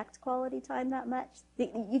respect quality time that much.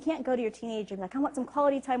 You can't go to your teenager and be like, I want some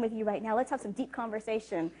quality time with you right now. Let's have some deep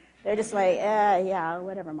conversation. They're just like, yeah,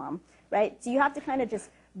 whatever, Mom, right? So you have to kind of just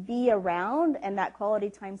be around, and that quality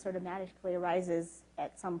time sort of magically arises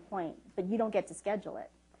at some point, but you don't get to schedule it.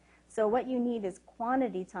 So what you need is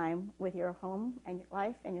quantity time with your home and your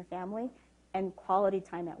life and your family, and quality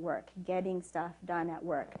time at work, getting stuff done at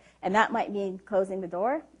work. And that might mean closing the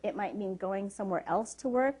door. It might mean going somewhere else to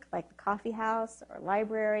work, like the coffee house or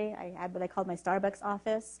library. I had what I called my Starbucks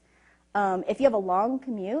office. If you have a long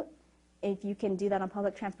commute, if you can do that on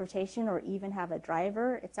public transportation or even have a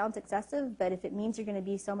driver, it sounds excessive, but if it means you're going to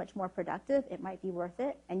be so much more productive, it might be worth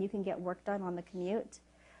it, and you can get work done on the commute.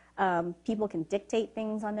 People can dictate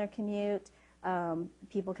things on their commute.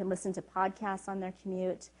 People can listen to podcasts on their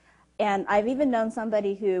commute. And I've even known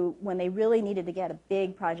somebody who, when they really needed to get a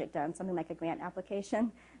big project done, something like a grant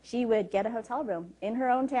application, she would get a hotel room in her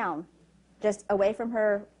own town, just away from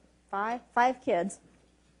her five kids.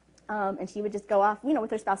 And she would just go off, with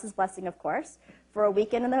her spouse's blessing, of course, for a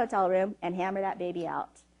weekend in the hotel room and hammer that baby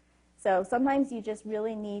out. So sometimes you just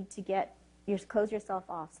really need to close yourself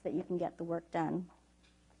off so that you can get the work done.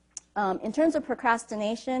 In terms of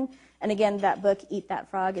procrastination, and again, that book, Eat That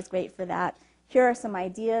Frog, is great for that. Here are some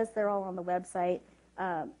ideas. They're all on the website.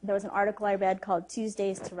 There was an article I read called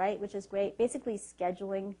Tuesdays to Write, which is great, basically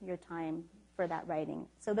scheduling your time for that writing.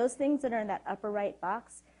 So those things that are in that upper right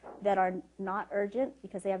box that are not urgent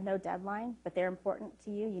because they have no deadline, but they're important to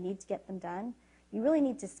you, you need to get them done, you really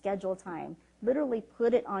need to schedule time. Literally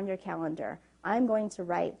put it on your calendar. I'm going to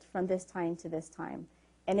write from this time to this time.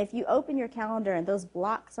 And if you open your calendar and those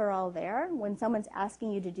blocks are all there, when someone's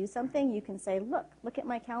asking you to do something, you can say, look at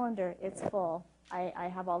my calendar, it's full.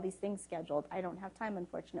 I have all these things scheduled. I don't have time,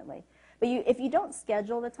 unfortunately. But if you don't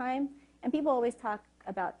schedule the time, and people always talk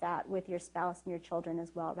about that with your spouse and your children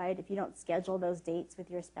as well, right? If you don't schedule those dates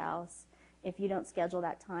with your spouse, if you don't schedule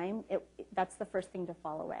that time, that's the first thing to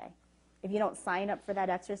fall away. If you don't sign up for that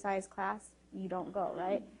exercise class, you don't go,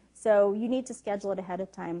 right? So you need to schedule it ahead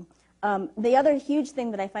of time. The other huge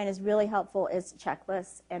thing that I find is really helpful is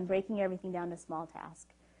checklists and breaking everything down to small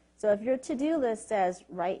tasks. So if your to-do list says,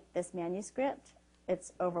 write this manuscript,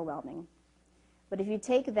 it's overwhelming. But if you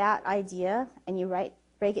take that idea and you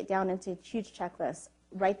break it down into huge checklists,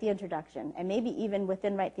 write the introduction, and maybe even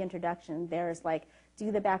within write the introduction, there's like,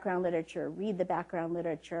 do the background literature, read the background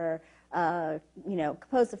literature,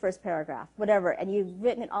 compose the first paragraph, whatever, and you've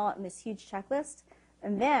written it all out in this huge checklist.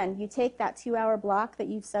 And then you take that 2-hour block that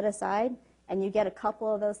you've set aside and you get a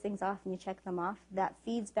couple of those things off and you check them off. That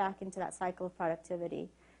feeds back into that cycle of productivity.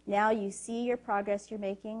 Now you see your progress you're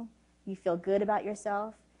making. You feel good about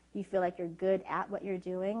yourself. You feel like you're good at what you're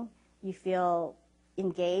doing. You feel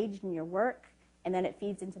engaged in your work, and then it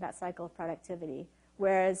feeds into that cycle of productivity.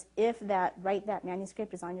 Whereas if write that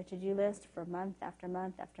manuscript is on your to-do list for month after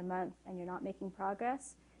month after month, and you're not making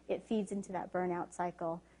progress, it feeds into that burnout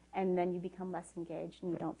cycle, and then you become less engaged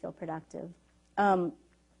and you don't feel productive.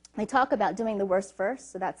 They talk about doing the worst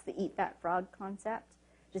first, so that's the eat that frog concept.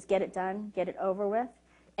 Just get it done, get it over with.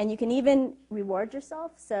 And you can even reward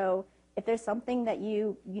yourself. So if there's something that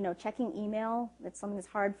checking email, that's something that's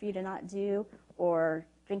hard for you to not do, or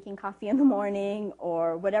drinking coffee in the morning,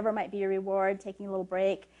 or whatever might be your reward, taking a little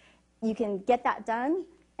break, you can get that done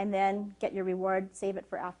and then get your reward, save it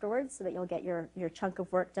for afterwards so that you'll get your chunk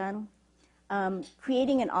of work done.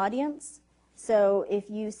 Creating an audience. So if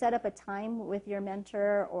you set up a time with your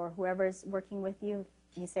mentor or whoever's working with you,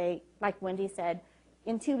 you say, like Wendy said,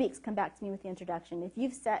 in 2 weeks, come back to me with the introduction. If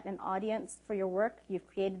you've set an audience for your work, you've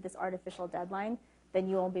created this artificial deadline, then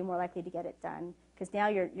you will be more likely to get it done. Because now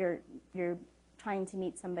you're trying to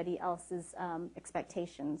meet somebody else's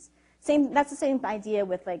expectations. That's the same idea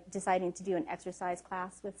with like deciding to do an exercise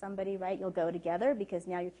class with somebody, right? You'll go together because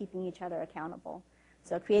now you're keeping each other accountable.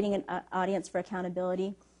 So creating an audience for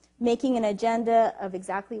accountability. Making an agenda of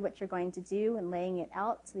exactly what you're going to do and laying it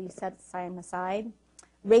out so you set time aside.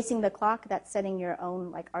 Racing the clock, that's setting your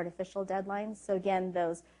own like artificial deadlines. So again,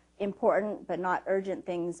 those important but not urgent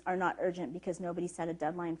things are not urgent because nobody set a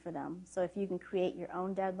deadline for them. So if you can create your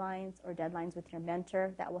own deadlines or deadlines with your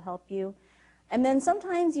mentor, that will help you. And then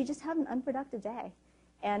sometimes you just have an unproductive day.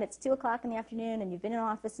 And it's 2 o'clock in the afternoon, and you've been in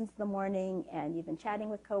office since the morning, and you've been chatting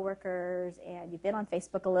with coworkers, and you've been on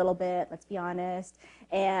Facebook a little bit, let's be honest,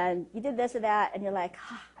 and you did this or that, and you're like,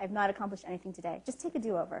 I've not accomplished anything today. Just take a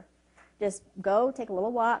do-over. Just go, take a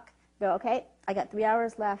little walk, go, okay, I got 3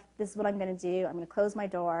 hours left. This is what I'm going to do. I'm going to close my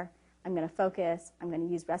door. I'm going to focus. I'm going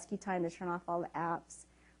to use rescue time to turn off all the apps.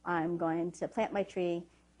 I'm going to plant my tree,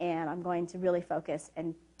 and I'm going to really focus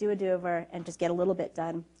and do a do-over and just get a little bit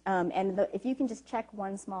done. If you can just check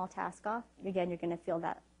one small task off, again, you're going to feel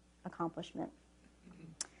that accomplishment.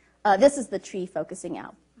 This is the tree focusing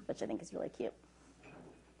out, which I think is really cute.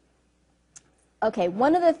 Okay,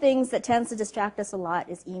 one of the things that tends to distract us a lot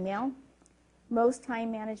is email. Most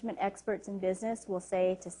time management experts in business will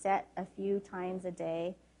say to set a few times a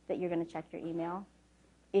day that you're going to check your email.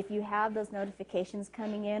 If you have those notifications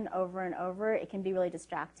coming in over and over, it can be really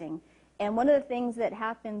distracting. And one of the things that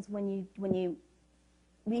happens when you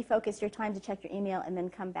refocus your time to check your email and then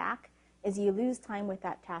come back is you lose time with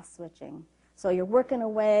that task switching. So you're working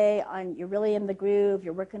away, you're really in the groove,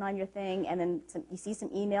 you're working on your thing, and then you see some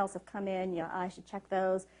emails have come in, I should check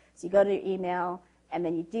those. So you go to your email, and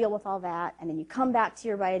then you deal with all that, and then you come back to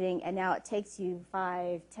your writing, and now it takes you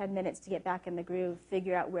 5-10 minutes to get back in the groove,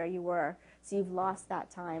 figure out where you were. So you've lost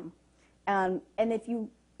that time. And if you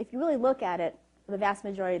really look at it, the vast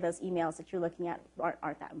majority of those emails that you're looking at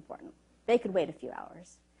aren't that important. They could wait a few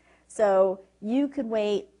hours. So you could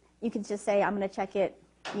wait. You could just say, I'm going to check it.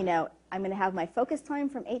 I'm going to have my focus time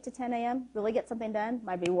from 8 to 10 a.m., really get something done.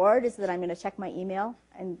 My reward is that I'm going to check my email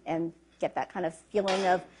and get that kind of feeling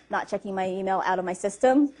of not checking my email out of my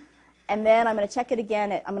system. And then I'm going to check it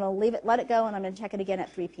again. I'm going to leave it, let it go, and I'm going to check it again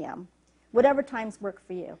at 3 p.m. Whatever times work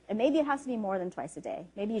for you. And maybe it has to be more than twice a day.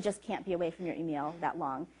 Maybe you just can't be away from your email that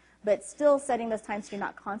long. But still setting those times so you're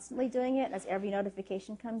not constantly doing it as every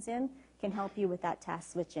notification comes in can help you with that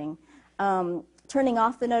task switching. Turning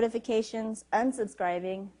off the notifications,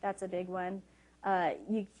 unsubscribing, that's a big one.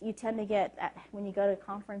 You tend to get, when you go to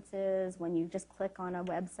conferences, when you just click on a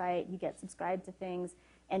website, you get subscribed to things,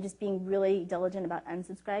 and just being really diligent about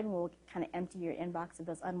unsubscribing will kind of empty your inbox of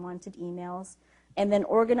those unwanted emails. And then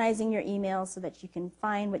organizing your emails so that you can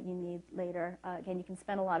find what you need later. Again, you can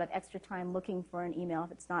spend a lot of extra time looking for an email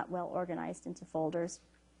if it's not well organized into folders.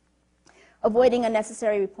 Avoiding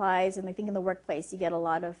unnecessary replies, and I think in the workplace you get a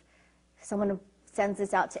lot of, someone sends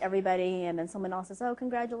this out to everybody, and then someone else says, oh,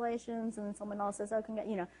 congratulations, and then someone else says, oh,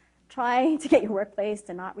 try to get your workplace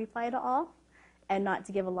to not reply to all and not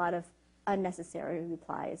to give a lot of unnecessary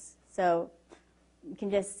replies. So you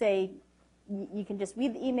can just say, you can just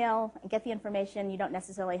read the email and get the information. You don't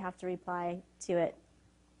necessarily have to reply to it.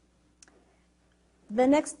 The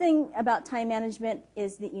next thing about time management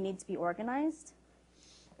is that you need to be organized.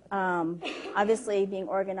 Obviously, being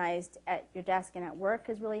organized at your desk and at work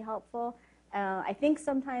is really helpful. I think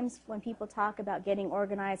sometimes when people talk about getting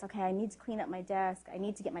organized, okay, I need to clean up my desk, I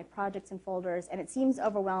need to get my projects in folders, and it seems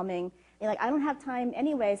overwhelming. You're like, I don't have time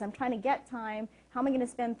anyways, I'm trying to get time. How am I going to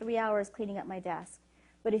spend 3 hours cleaning up my desk?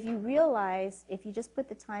 But if you realize, if you just put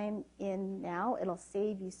the time in now, it'll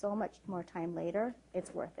save you so much more time later.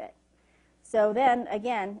 It's worth it. So then,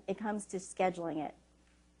 again, it comes to scheduling it.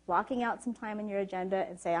 blocking out some time in your agenda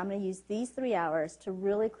and say, I'm going to use these 3 hours to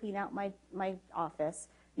really clean out my office,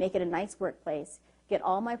 make it a nice workplace, get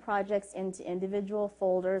all my projects into individual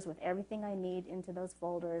folders with everything I need into those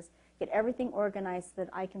folders, get everything organized so that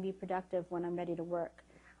I can be productive when I'm ready to work.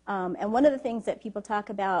 And one of the things that people talk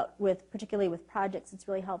about, particularly with projects, it's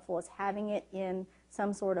really helpful is having it in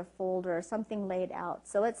some sort of folder, something laid out.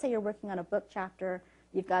 So let's say you're working on a book chapter,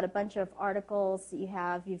 you've got a bunch of articles that you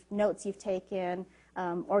have, notes you've taken,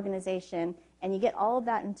 organization, and you get all of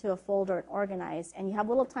that into a folder and organized, and you have a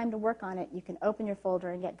little time to work on it, you can open your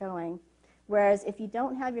folder and get going. Whereas if you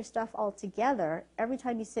don't have your stuff all together, every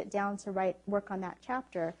time you sit down to work on that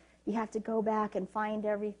chapter, you have to go back and find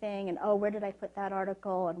everything, and oh, where did I put that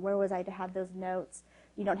article, and where was I to have those notes?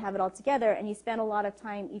 You don't have it all together, and you spend a lot of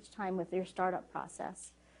time each time with your startup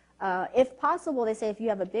process. If possible, they say if you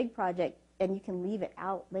have a big project and you can leave it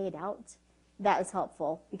laid out, that is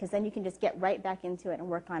helpful, because then you can just get right back into it and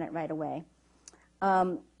work on it right away.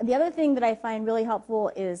 The other thing that I find really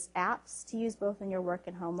helpful is apps to use both in your work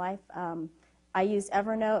and home life. I use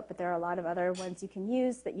Evernote, but there are a lot of other ones you can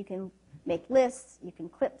use that you can make lists, you can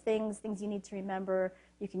clip things you need to remember,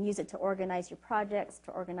 you can use it to organize your projects,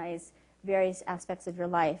 to organize various aspects of your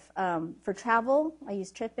life. For travel, I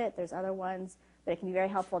use TripIt. There's other ones, but it can be very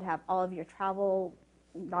helpful to have all of your travel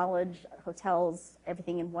knowledge, hotels,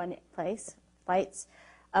 everything in one place, flights.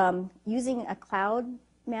 Using a cloud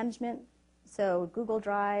management, so Google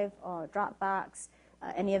Drive or Dropbox,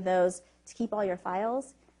 any of those, to keep all your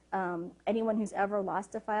files. Anyone who's ever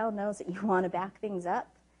lost a file knows that you want to back things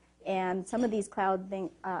up. And some of these cloud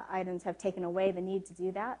items have taken away the need to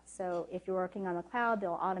do that. So if you're working on the cloud,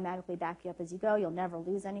 they'll automatically back you up as you go. You'll never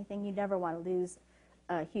lose anything. You never want to lose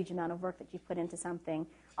a huge amount of work that you put into something.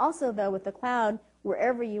 Also, though, with the cloud,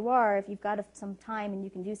 wherever you are, if you've got some time and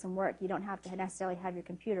you can do some work, you don't have to necessarily have your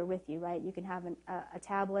computer with you, right? You can have a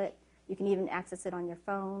tablet. You can even access it on your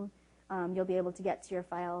phone. You'll be able to get to your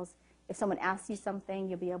files. If someone asks you something,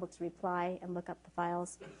 you'll be able to reply and look up the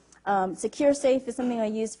files. Secure Safe is something I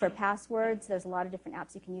use for passwords. There's a lot of different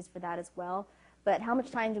apps you can use for that as well. But how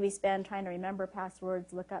much time do we spend trying to remember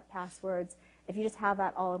passwords, look up passwords? If you just have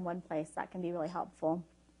that all in one place, that can be really helpful.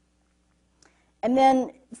 And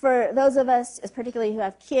then for those of us, particularly who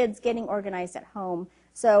have kids, getting organized at home.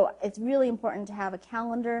 So it's really important to have a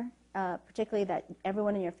calendar, particularly that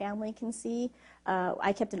everyone in your family can see.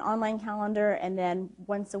 I kept an online calendar, and then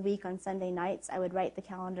once a week on Sunday nights, I would write the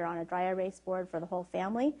calendar on a dry erase board for the whole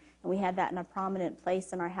family. And we had that in a prominent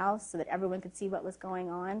place in our house so that everyone could see what was going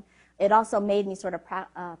on. It also made me sort of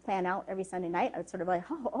plan out every Sunday night. I would sort of like,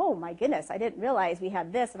 oh my goodness, I didn't realize we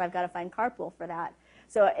had this, and I've got to find carpool for that.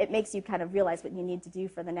 So it makes you kind of realize what you need to do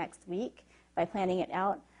for the next week by planning it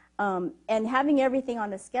out. And having everything on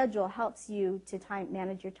the schedule helps you to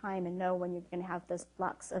manage your time and know when you're going to have those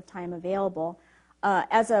blocks of time available.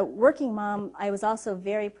 As a working mom, I was also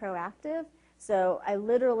very proactive. So I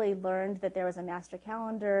literally learned that there was a master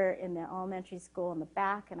calendar in the elementary school in the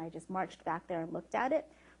back, and I just marched back there and looked at it.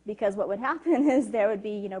 Because what would happen is there would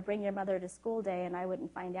be, bring your mother to school day, and I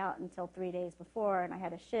wouldn't find out until 3 days before, and I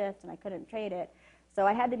had a shift, and I couldn't trade it. So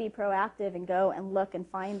I had to be proactive and go and look and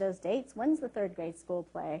find those dates. When's the third grade school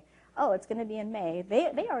play? Oh, it's going to be in May.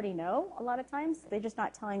 They already know a lot of times. They're just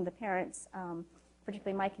not telling the parents,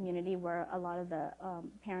 particularly my community where a lot of the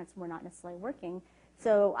parents were not necessarily working.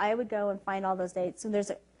 So I would go and find all those dates. So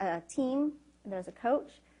there's a team, and there's a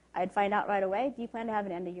coach. I'd find out right away, do you plan to have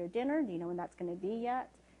an end-of-year dinner? Do you know when that's going to be yet?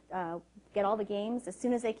 Get all the games. As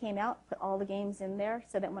soon as they came out, put all the games in there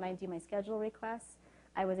so that when I do my schedule requests,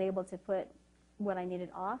 I was able to put what I needed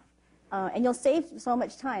off. And you'll save so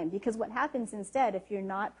much time, because what happens instead, if you're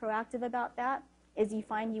not proactive about that, is you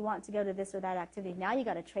find you want to go to this or that activity. Now you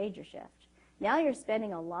got to trade your shift. Now you're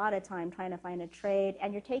spending a lot of time trying to find a trade,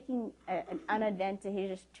 and you're taking an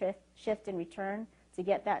unadvantageous shift in return to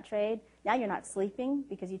get that trade. Now you're not sleeping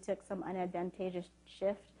because you took some unadvantageous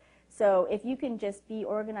shift. So if you can just be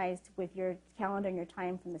organized with your calendar and your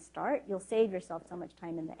time from the start, you'll save yourself so much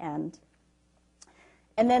time in the end.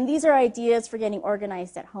 And then these are ideas for getting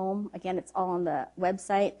organized at home. Again, it's all on the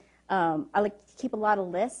website. I like to keep a lot of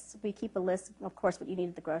lists. We keep a list, of course, what you need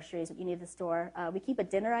at the groceries, what you need at the store. We keep a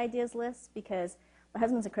dinner ideas list because my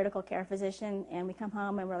husband's a critical care physician, and we come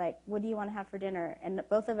home and we're like, what do you want to have for dinner? And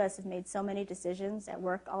both of us have made so many decisions at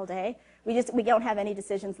work all day. We don't have any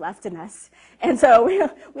decisions left in us. And so we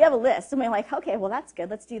have a list, and we're like, okay, well, that's good.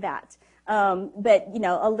 Let's do that. But,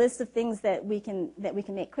 a list of things that we can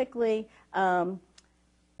make quickly.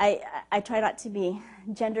 I try not to be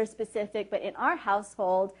gender specific, but in our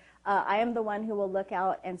household, I am the one who will look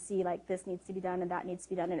out and see, like, this needs to be done and that needs to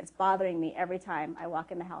be done, and it's bothering me every time I walk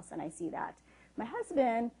in the house and I see that. My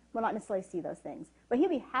husband will not necessarily see those things, but he'll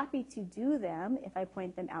be happy to do them if I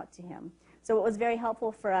point them out to him. So what was very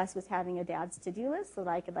helpful for us was having a dad's to-do list so that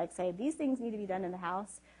I could say, these things need to be done in the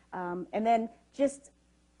house. And then just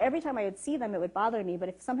every time I would see them, it would bother me. But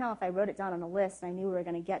if I wrote it down on a list and I knew we were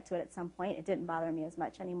going to get to it at some point, it didn't bother me as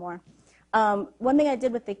much anymore. One thing I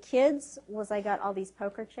did with the kids was I got all these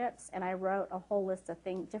poker chips, and I wrote a whole list of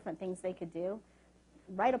different things they could do.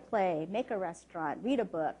 Write a play, make a restaurant, read a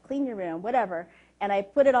book, clean your room, whatever. And I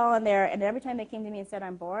put it all in there, and every time they came to me and said,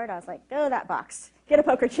 I'm bored, I was like, go to that box, get a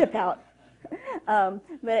poker chip out.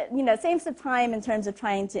 But saves some time in terms of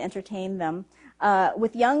trying to entertain them.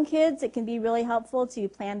 With young kids, it can be really helpful to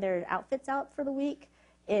plan their outfits out for the week.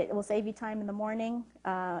 It will save you time in the morning.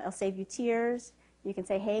 It'll save you tears. You can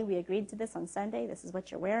say, hey, we agreed to this on Sunday. This is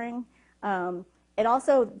what you're wearing.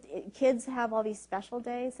 Kids have all these special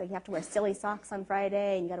days. So you have to wear silly socks on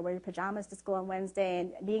Friday, and you got to wear your pajamas to school on Wednesday.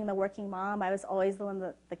 And being the working mom, I was always the one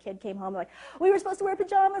that the kid came home like, we were supposed to wear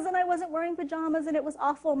pajamas, and I wasn't wearing pajamas, and it was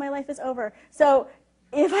awful. My life is over. So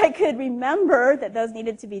if I could remember that those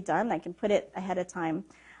needed to be done, I can put it ahead of time.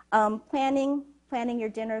 Planning your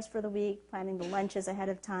dinners for the week, planning the lunches ahead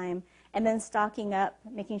of time, and then stocking up,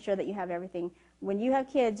 making sure that you have everything. When you have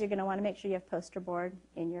kids, you're going to want to make sure you have poster board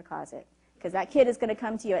in your closet, because that kid is going to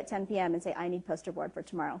come to you at 10 p.m. and say, I need poster board for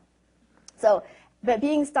tomorrow. So, but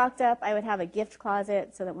being stocked up, I would have a gift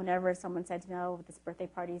closet so that whenever someone said, no, this birthday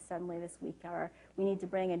party is suddenly this week, or we need to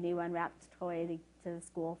bring a new unwrapped toy to the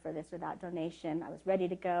school for this or that donation, I was ready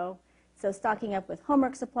to go. So stocking up with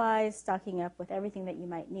homework supplies, stocking up with everything that you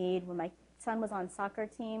might need. When my son was on soccer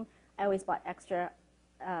team, I always bought extra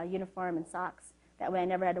uniform and socks. That way I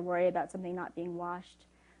never had to worry about something not being washed.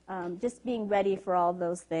 Just being ready for all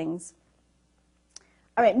those things.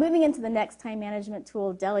 All right, moving into the next time management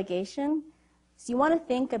tool, delegation. So you want to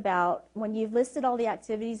think about when you've listed all the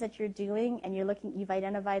activities that you're doing and you've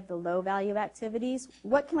identified the low value activities,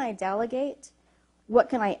 what can I delegate? What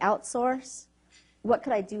can I outsource? What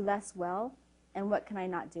could I do less well? And what can I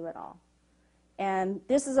not do at all? And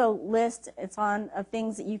this is a list, it's on of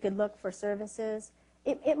things that you could look for services.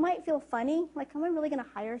 It might feel funny, like, am I really going to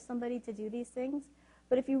hire somebody to do these things?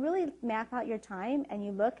 But if you really map out your time and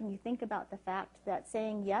you look and you think about the fact that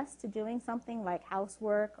saying yes to doing something like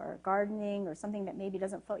housework or gardening or something that maybe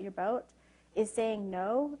doesn't float your boat is saying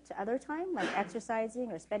no to other time, like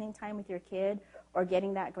exercising or spending time with your kid or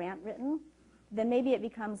getting that grant written, then maybe it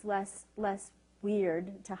becomes less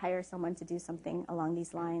weird to hire someone to do something along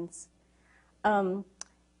these lines. You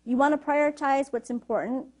want to prioritize what's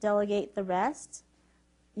important, delegate the rest.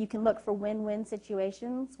 You can look for win-win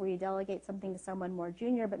situations where you delegate something to someone more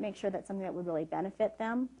junior, but make sure that's something that would really benefit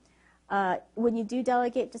them. When you do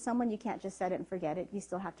delegate to someone, you can't just set it and forget it. You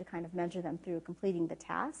still have to kind of measure them through completing the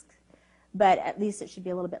task, but at least it should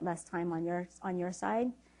be a little bit less time on your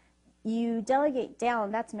side. You delegate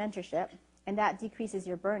down, that's mentorship, and that decreases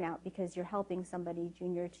your burnout because you're helping somebody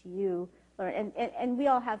junior to you. And we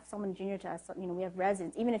all have someone junior to us. We have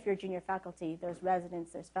residents. Even if you're junior faculty, there's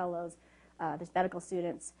residents, there's fellows. There's medical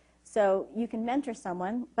students. So you can mentor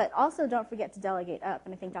someone, but also don't forget to delegate up.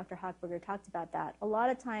 And I think Dr. Hockberger talked about that. A lot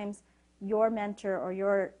of times your mentor or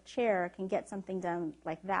your chair can get something done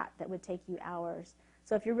like that would take you hours.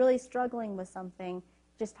 So if you're really struggling with something,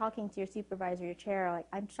 just talking to your supervisor, your chair, like,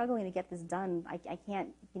 I'm struggling to get this done. I can't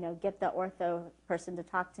get the ortho person to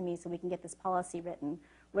talk to me so we can get this policy written.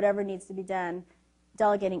 Whatever needs to be done,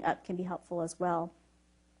 delegating up can be helpful as well.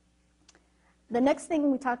 The next thing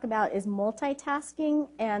we talk about is multitasking,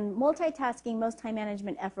 and multitasking, most time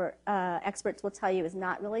management experts will tell you, is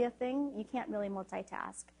not really a thing. You can't really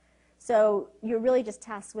multitask. So you're really just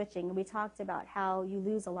task switching. We talked about how you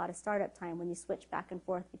lose a lot of startup time when you switch back and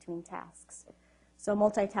forth between tasks. So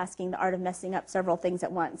multitasking, the art of messing up several things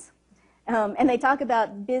at once. And they talk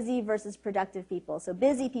about busy versus productive people. So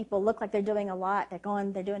busy people look like they're doing a lot.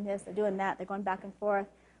 They're doing this, they're doing that, they're going back and forth,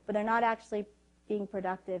 but they're not actually being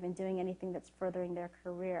productive and doing anything that's furthering their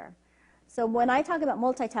career. So when I talk about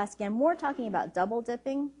multitasking, I'm more talking about double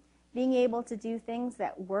dipping, being able to do things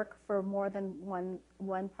that work for more than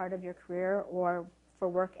one part of your career or for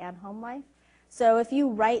work and home life. So if you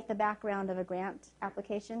write the background of a grant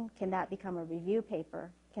application, can that become a review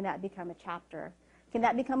paper? Can that become a chapter? Can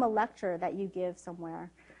that become a lecture that you give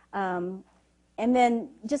somewhere? And then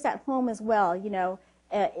just at home as well,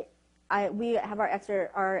 we have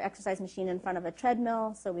our exercise machine in front of a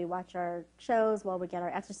treadmill, so we watch our shows while we get our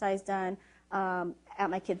exercise done. At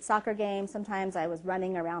my kids' soccer game, sometimes I was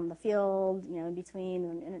running around the field, in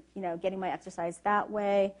between, and getting my exercise that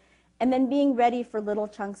way. And then being ready for little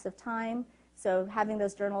chunks of time. So having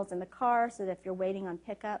those journals in the car so that if you're waiting on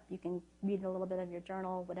pickup, you can read a little bit of your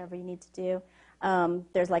journal, whatever you need to do.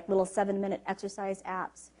 There's like little 7-minute exercise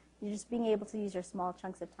apps. You're just being able to use your small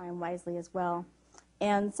chunks of time wisely as well.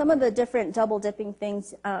 And some of the different double-dipping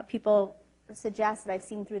things people suggest that I've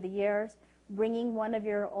seen through the years, bringing one of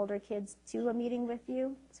your older kids to a meeting with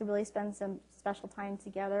you to really spend some special time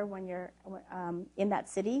together when you're in that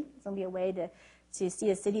city. It's going to be a way to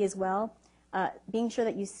see a city as well. Being sure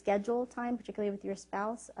that you schedule time, particularly with your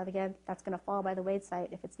spouse. Again, that's going to fall by the wayside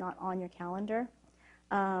if it's not on your calendar.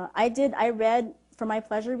 I read, for my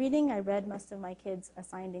pleasure reading, I read most of my kids'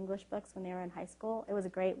 assigned English books when they were in high school. It was a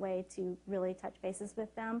great way to really touch bases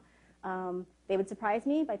with them. They would surprise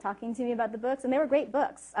me by talking to me about the books, and they were great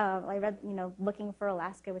books. I read, Looking for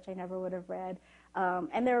Alaska, which I never would have read.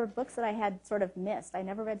 And there were books that I had sort of missed. I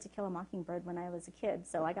never read To Kill a Mockingbird when I was a kid,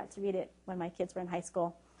 so I got to read it when my kids were in high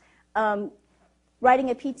school.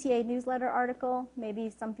 Writing a PTA newsletter article,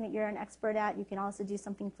 maybe something that you're an expert at. You can also do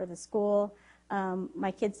something for the school.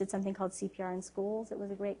 My kids did something called CPR in schools. It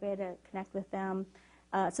was a great way to connect with them.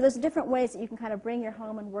 So there's different ways that you can kind of bring your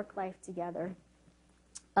home and work life together.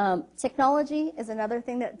 Technology is another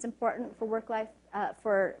thing that's important for work life,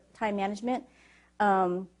 for time management.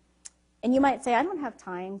 And you might say, I don't have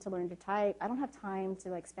time to learn to type. I don't have time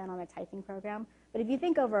to spend on a typing program. But if you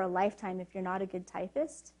think over a lifetime, if you're not a good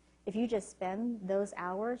typist, if you just spend those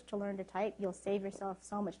hours to learn to type, you'll save yourself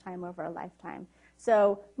so much time over a lifetime.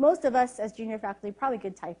 So most of us as junior faculty, probably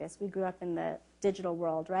good typists. We grew up in the digital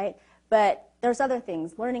world, right? But there's other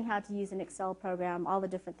things, learning how to use an Excel program, all the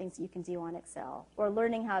different things that you can do on Excel, or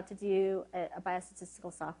learning how to do a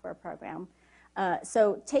biostatistical software program.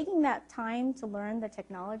 So taking that time to learn the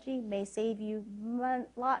technology may save you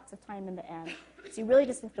lots of time in the end. So you really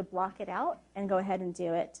just have to block it out and go ahead and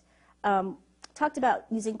do it. Talked about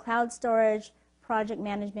using cloud storage, project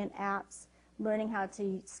management apps, learning how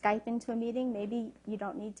to Skype into a meeting. Maybe you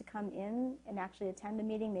don't need to come in and actually attend the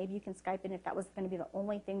meeting. Maybe you can Skype in if that was going to be the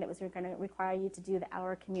only thing that was going to require you to do the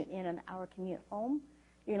hour commute in and the hour commute home.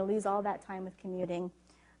 You're going to lose all that time with commuting.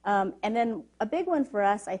 And then a big one for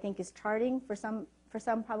us, I think, is charting. For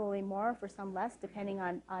some probably more, for some less, depending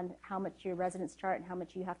on how much your residents chart and how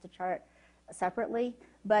much you have to chart separately.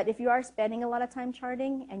 But if you are spending a lot of time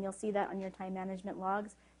charting, and you'll see that on your time management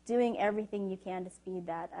logs, doing everything you can to speed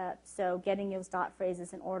that up. So getting those dot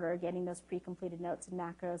phrases in order, getting those pre-completed notes and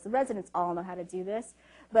macros. The residents all know how to do this.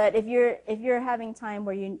 But if you're having time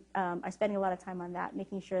where you are spending a lot of time on that,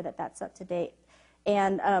 making sure that that's up to date.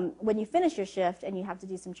 And when you finish your shift and you have to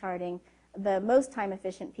do some charting, the most time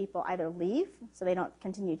efficient people either leave, so they don't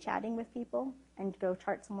continue chatting with people and go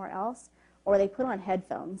chart somewhere else, or they put on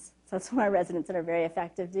headphones. So that's what our residents that are very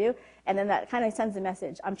effective do. And then that kind of sends a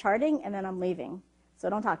message. I'm charting, and then I'm leaving. So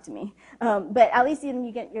don't talk to me. But at least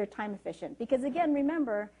you get your time efficient. Because again,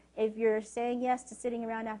 remember, if you're saying yes to sitting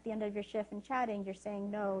around at the end of your shift and chatting, you're saying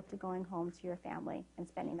no to going home to your family and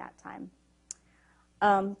spending that time.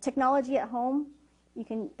 Technology at home,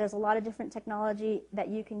 there's a lot of different technology that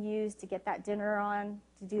you can use to get that dinner on,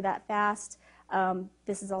 to do that fast.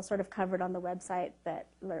 This is all sort of covered on the website, but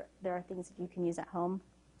there are things that you can use at home.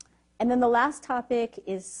 And then the last topic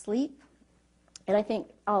is sleep. And I think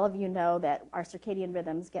all of you know that our circadian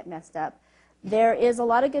rhythms get messed up. There is a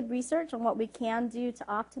lot of good research on what we can do to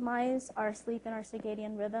optimize our sleep and our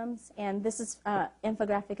circadian rhythms. And this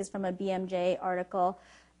infographic is from a BMJ article.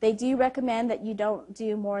 They do recommend that you don't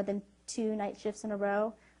do more than 2 night shifts in a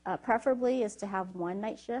row. Preferably is to have 1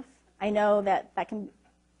 night shift. I know that can...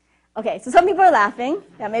 Okay, so some people are laughing.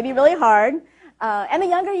 That may be really hard. And the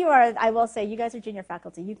younger you are, I will say, you guys are junior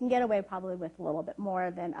faculty. You can get away probably with a little bit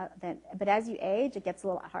more but as you age, it gets a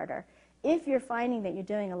little harder. If you're finding that you're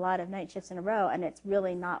doing a lot of night shifts in a row and it's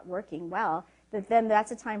really not working well, then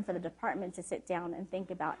that's a time for the department to sit down and think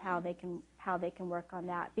about how they can work on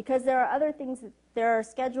that. Because there are other things, there are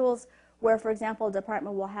schedules where, for example, a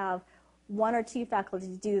department will have 1 or 2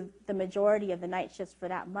 faculty do the majority of the night shifts for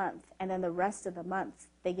that month, and then the rest of the month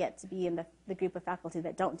they get to be in the group of faculty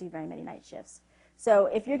that don't do very many night shifts. So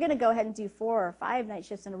if you're going to go ahead and do 4 or 5 night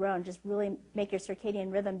shifts in a row and just really make your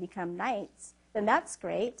circadian rhythm become nights, then that's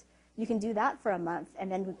great. You can do that for a month and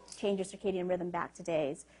then change your circadian rhythm back to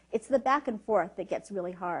days. It's the back and forth that gets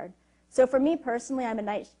really hard. So for me personally, I'm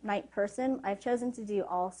a night person. I've chosen to do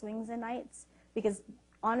all swings and nights because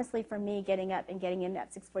honestly for me, getting up and getting in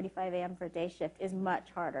at 6:45 a.m. for a day shift is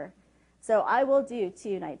much harder. So I will do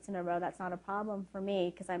 2 nights in a row. That's not a problem for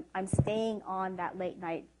me because I'm staying on that late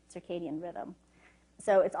night circadian rhythm.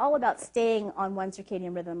 So it's all about staying on one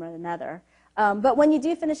circadian rhythm or another. But when you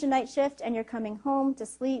do finish a night shift and you're coming home to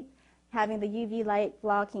sleep, having the UV light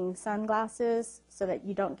blocking sunglasses so that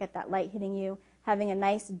you don't get that light hitting you, having a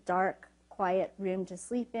nice, dark, quiet room to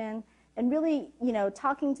sleep in, and really,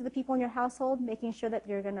 talking to the people in your household, making sure that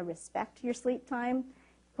you're going to respect your sleep time,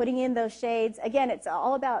 putting in those shades. Again, it's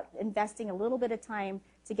all about investing a little bit of time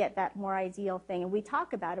to get that more ideal thing. And we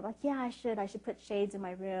talk about it, like, yeah, I should put shades in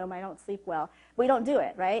my room. I don't sleep well. We don't do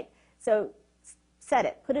it, right? So set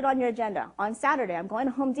it. Put it on your agenda. On Saturday, I'm going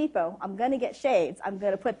to Home Depot. I'm going to get shades. I'm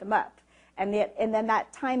going to put them up. And then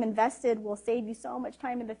that time invested will save you so much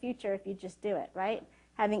time in the future if you just do it, right?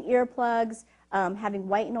 Having earplugs, having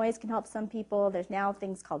white noise can help some people. There's now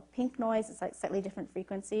things called pink noise. It's like slightly different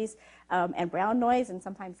frequencies, and brown noise, and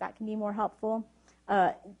sometimes that can be more helpful.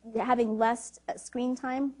 Having less screen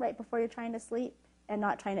time right before you're trying to sleep, and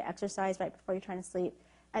not trying to exercise right before you're trying to sleep,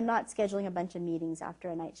 and not scheduling a bunch of meetings after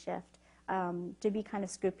a night shift. To be kind of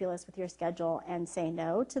scrupulous with your schedule and say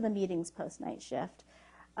no to the meetings post-night shift.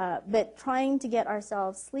 But trying to get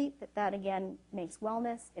ourselves sleep, that again makes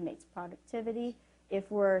wellness, it makes productivity. If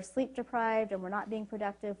we're sleep deprived and we're not being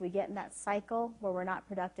productive, we get in that cycle where we're not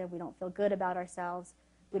productive, we don't feel good about ourselves,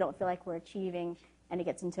 we don't feel like we're achieving, and it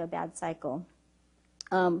gets into a bad cycle.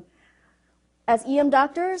 As EM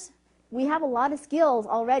doctors, we have a lot of skills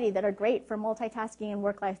already that are great for multitasking and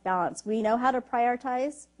work-life balance. We know how to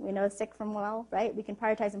prioritize. We know sick from well, right? We can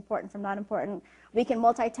prioritize important from not important. We can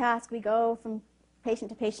multitask. We go from patient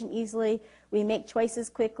to patient easily. We make choices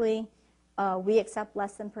quickly. We accept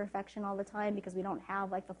less than perfection all the time because we don't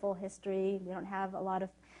have like the full history. We don't have a lot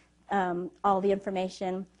of all the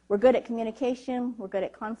information. We're good at communication. We're good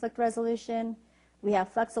at conflict resolution. We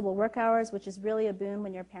have flexible work hours, which is really a boon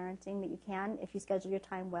when you're parenting, that you can, if you schedule your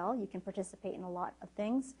time well, you can participate in a lot of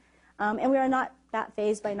things. And we are not that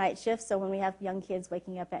fazed by night shifts, so when we have young kids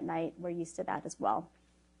waking up at night, we're used to that as well.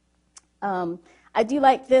 I do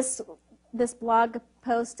like this blog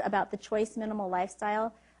post about the choice minimal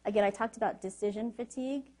lifestyle. Again, I talked about decision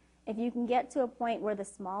fatigue. If you can get to a point where the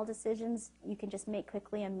small decisions you can just make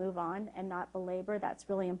quickly and move on and not belabor, that's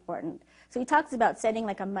really important. So he talks about setting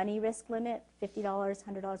like a money risk limit, $50,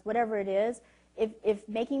 $100, whatever it is. If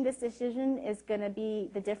making this decision is going to be,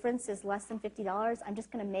 the difference is less than $50, I'm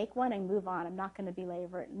just going to make one and move on. I'm not going to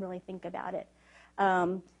belabor it and really think about it.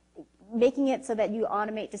 Making it so that you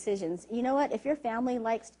automate decisions. You know what? If your family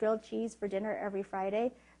likes grilled cheese for dinner every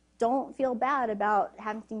Friday, don't feel bad about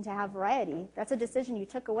having to have variety. That's a decision you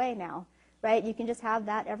took away now, right? You can just have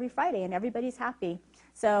that every Friday and everybody's happy.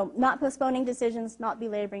 So not postponing decisions, not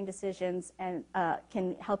belaboring decisions, and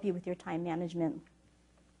can help you with your time management.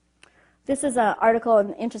 This is an article. In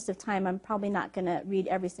the interest of time, I'm probably not going to read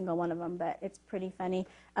every single one of them, but it's pretty funny.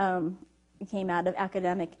 It came out of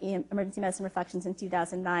Academic Emergency Medicine Reflections in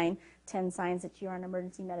 2009, 10 signs that you are an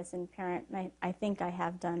emergency medicine parent. And I think I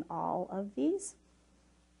have done all of these.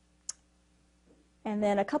 And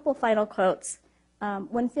then a couple final quotes.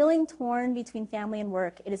 When feeling torn between family and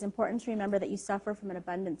work, it is important to remember that you suffer from an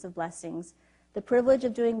abundance of blessings. The privilege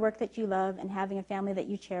of doing work that you love and having a family that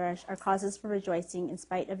you cherish are causes for rejoicing in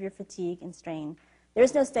spite of your fatigue and strain. There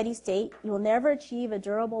is no steady state. You will never achieve a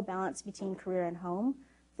durable balance between career and home.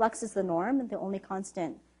 Flux is the norm and the only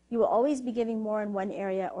constant. You will always be giving more in one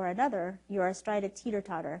area or another. You are astride a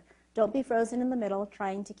teeter-totter. Don't be frozen in the middle,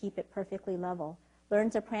 trying to keep it perfectly level. Learn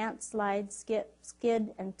to prance, slide, skip,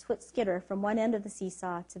 skid, and skitter from one end of the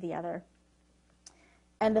seesaw to the other.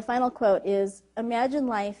 And the final quote is, imagine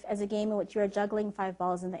life as a game in which you are juggling 5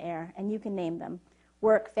 balls in the air, and you can name them.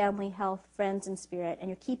 Work, family, health, friends, and spirit, and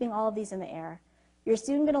you're keeping all of these in the air. You're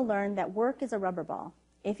soon going to learn that work is a rubber ball.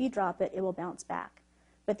 If you drop it, it will bounce back.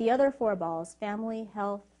 But the other 4 balls, family,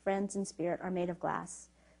 health, friends, and spirit, are made of glass.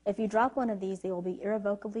 If you drop one of these, they will be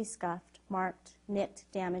irrevocably scuffed, marked, nicked,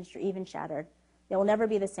 damaged, or even shattered. They will never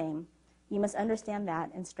be the same. You must understand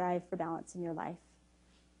that and strive for balance in your life.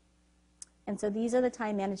 And so these are the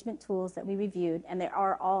time management tools that we reviewed, and they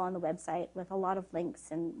are all on the website with a lot of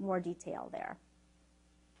links and more detail there.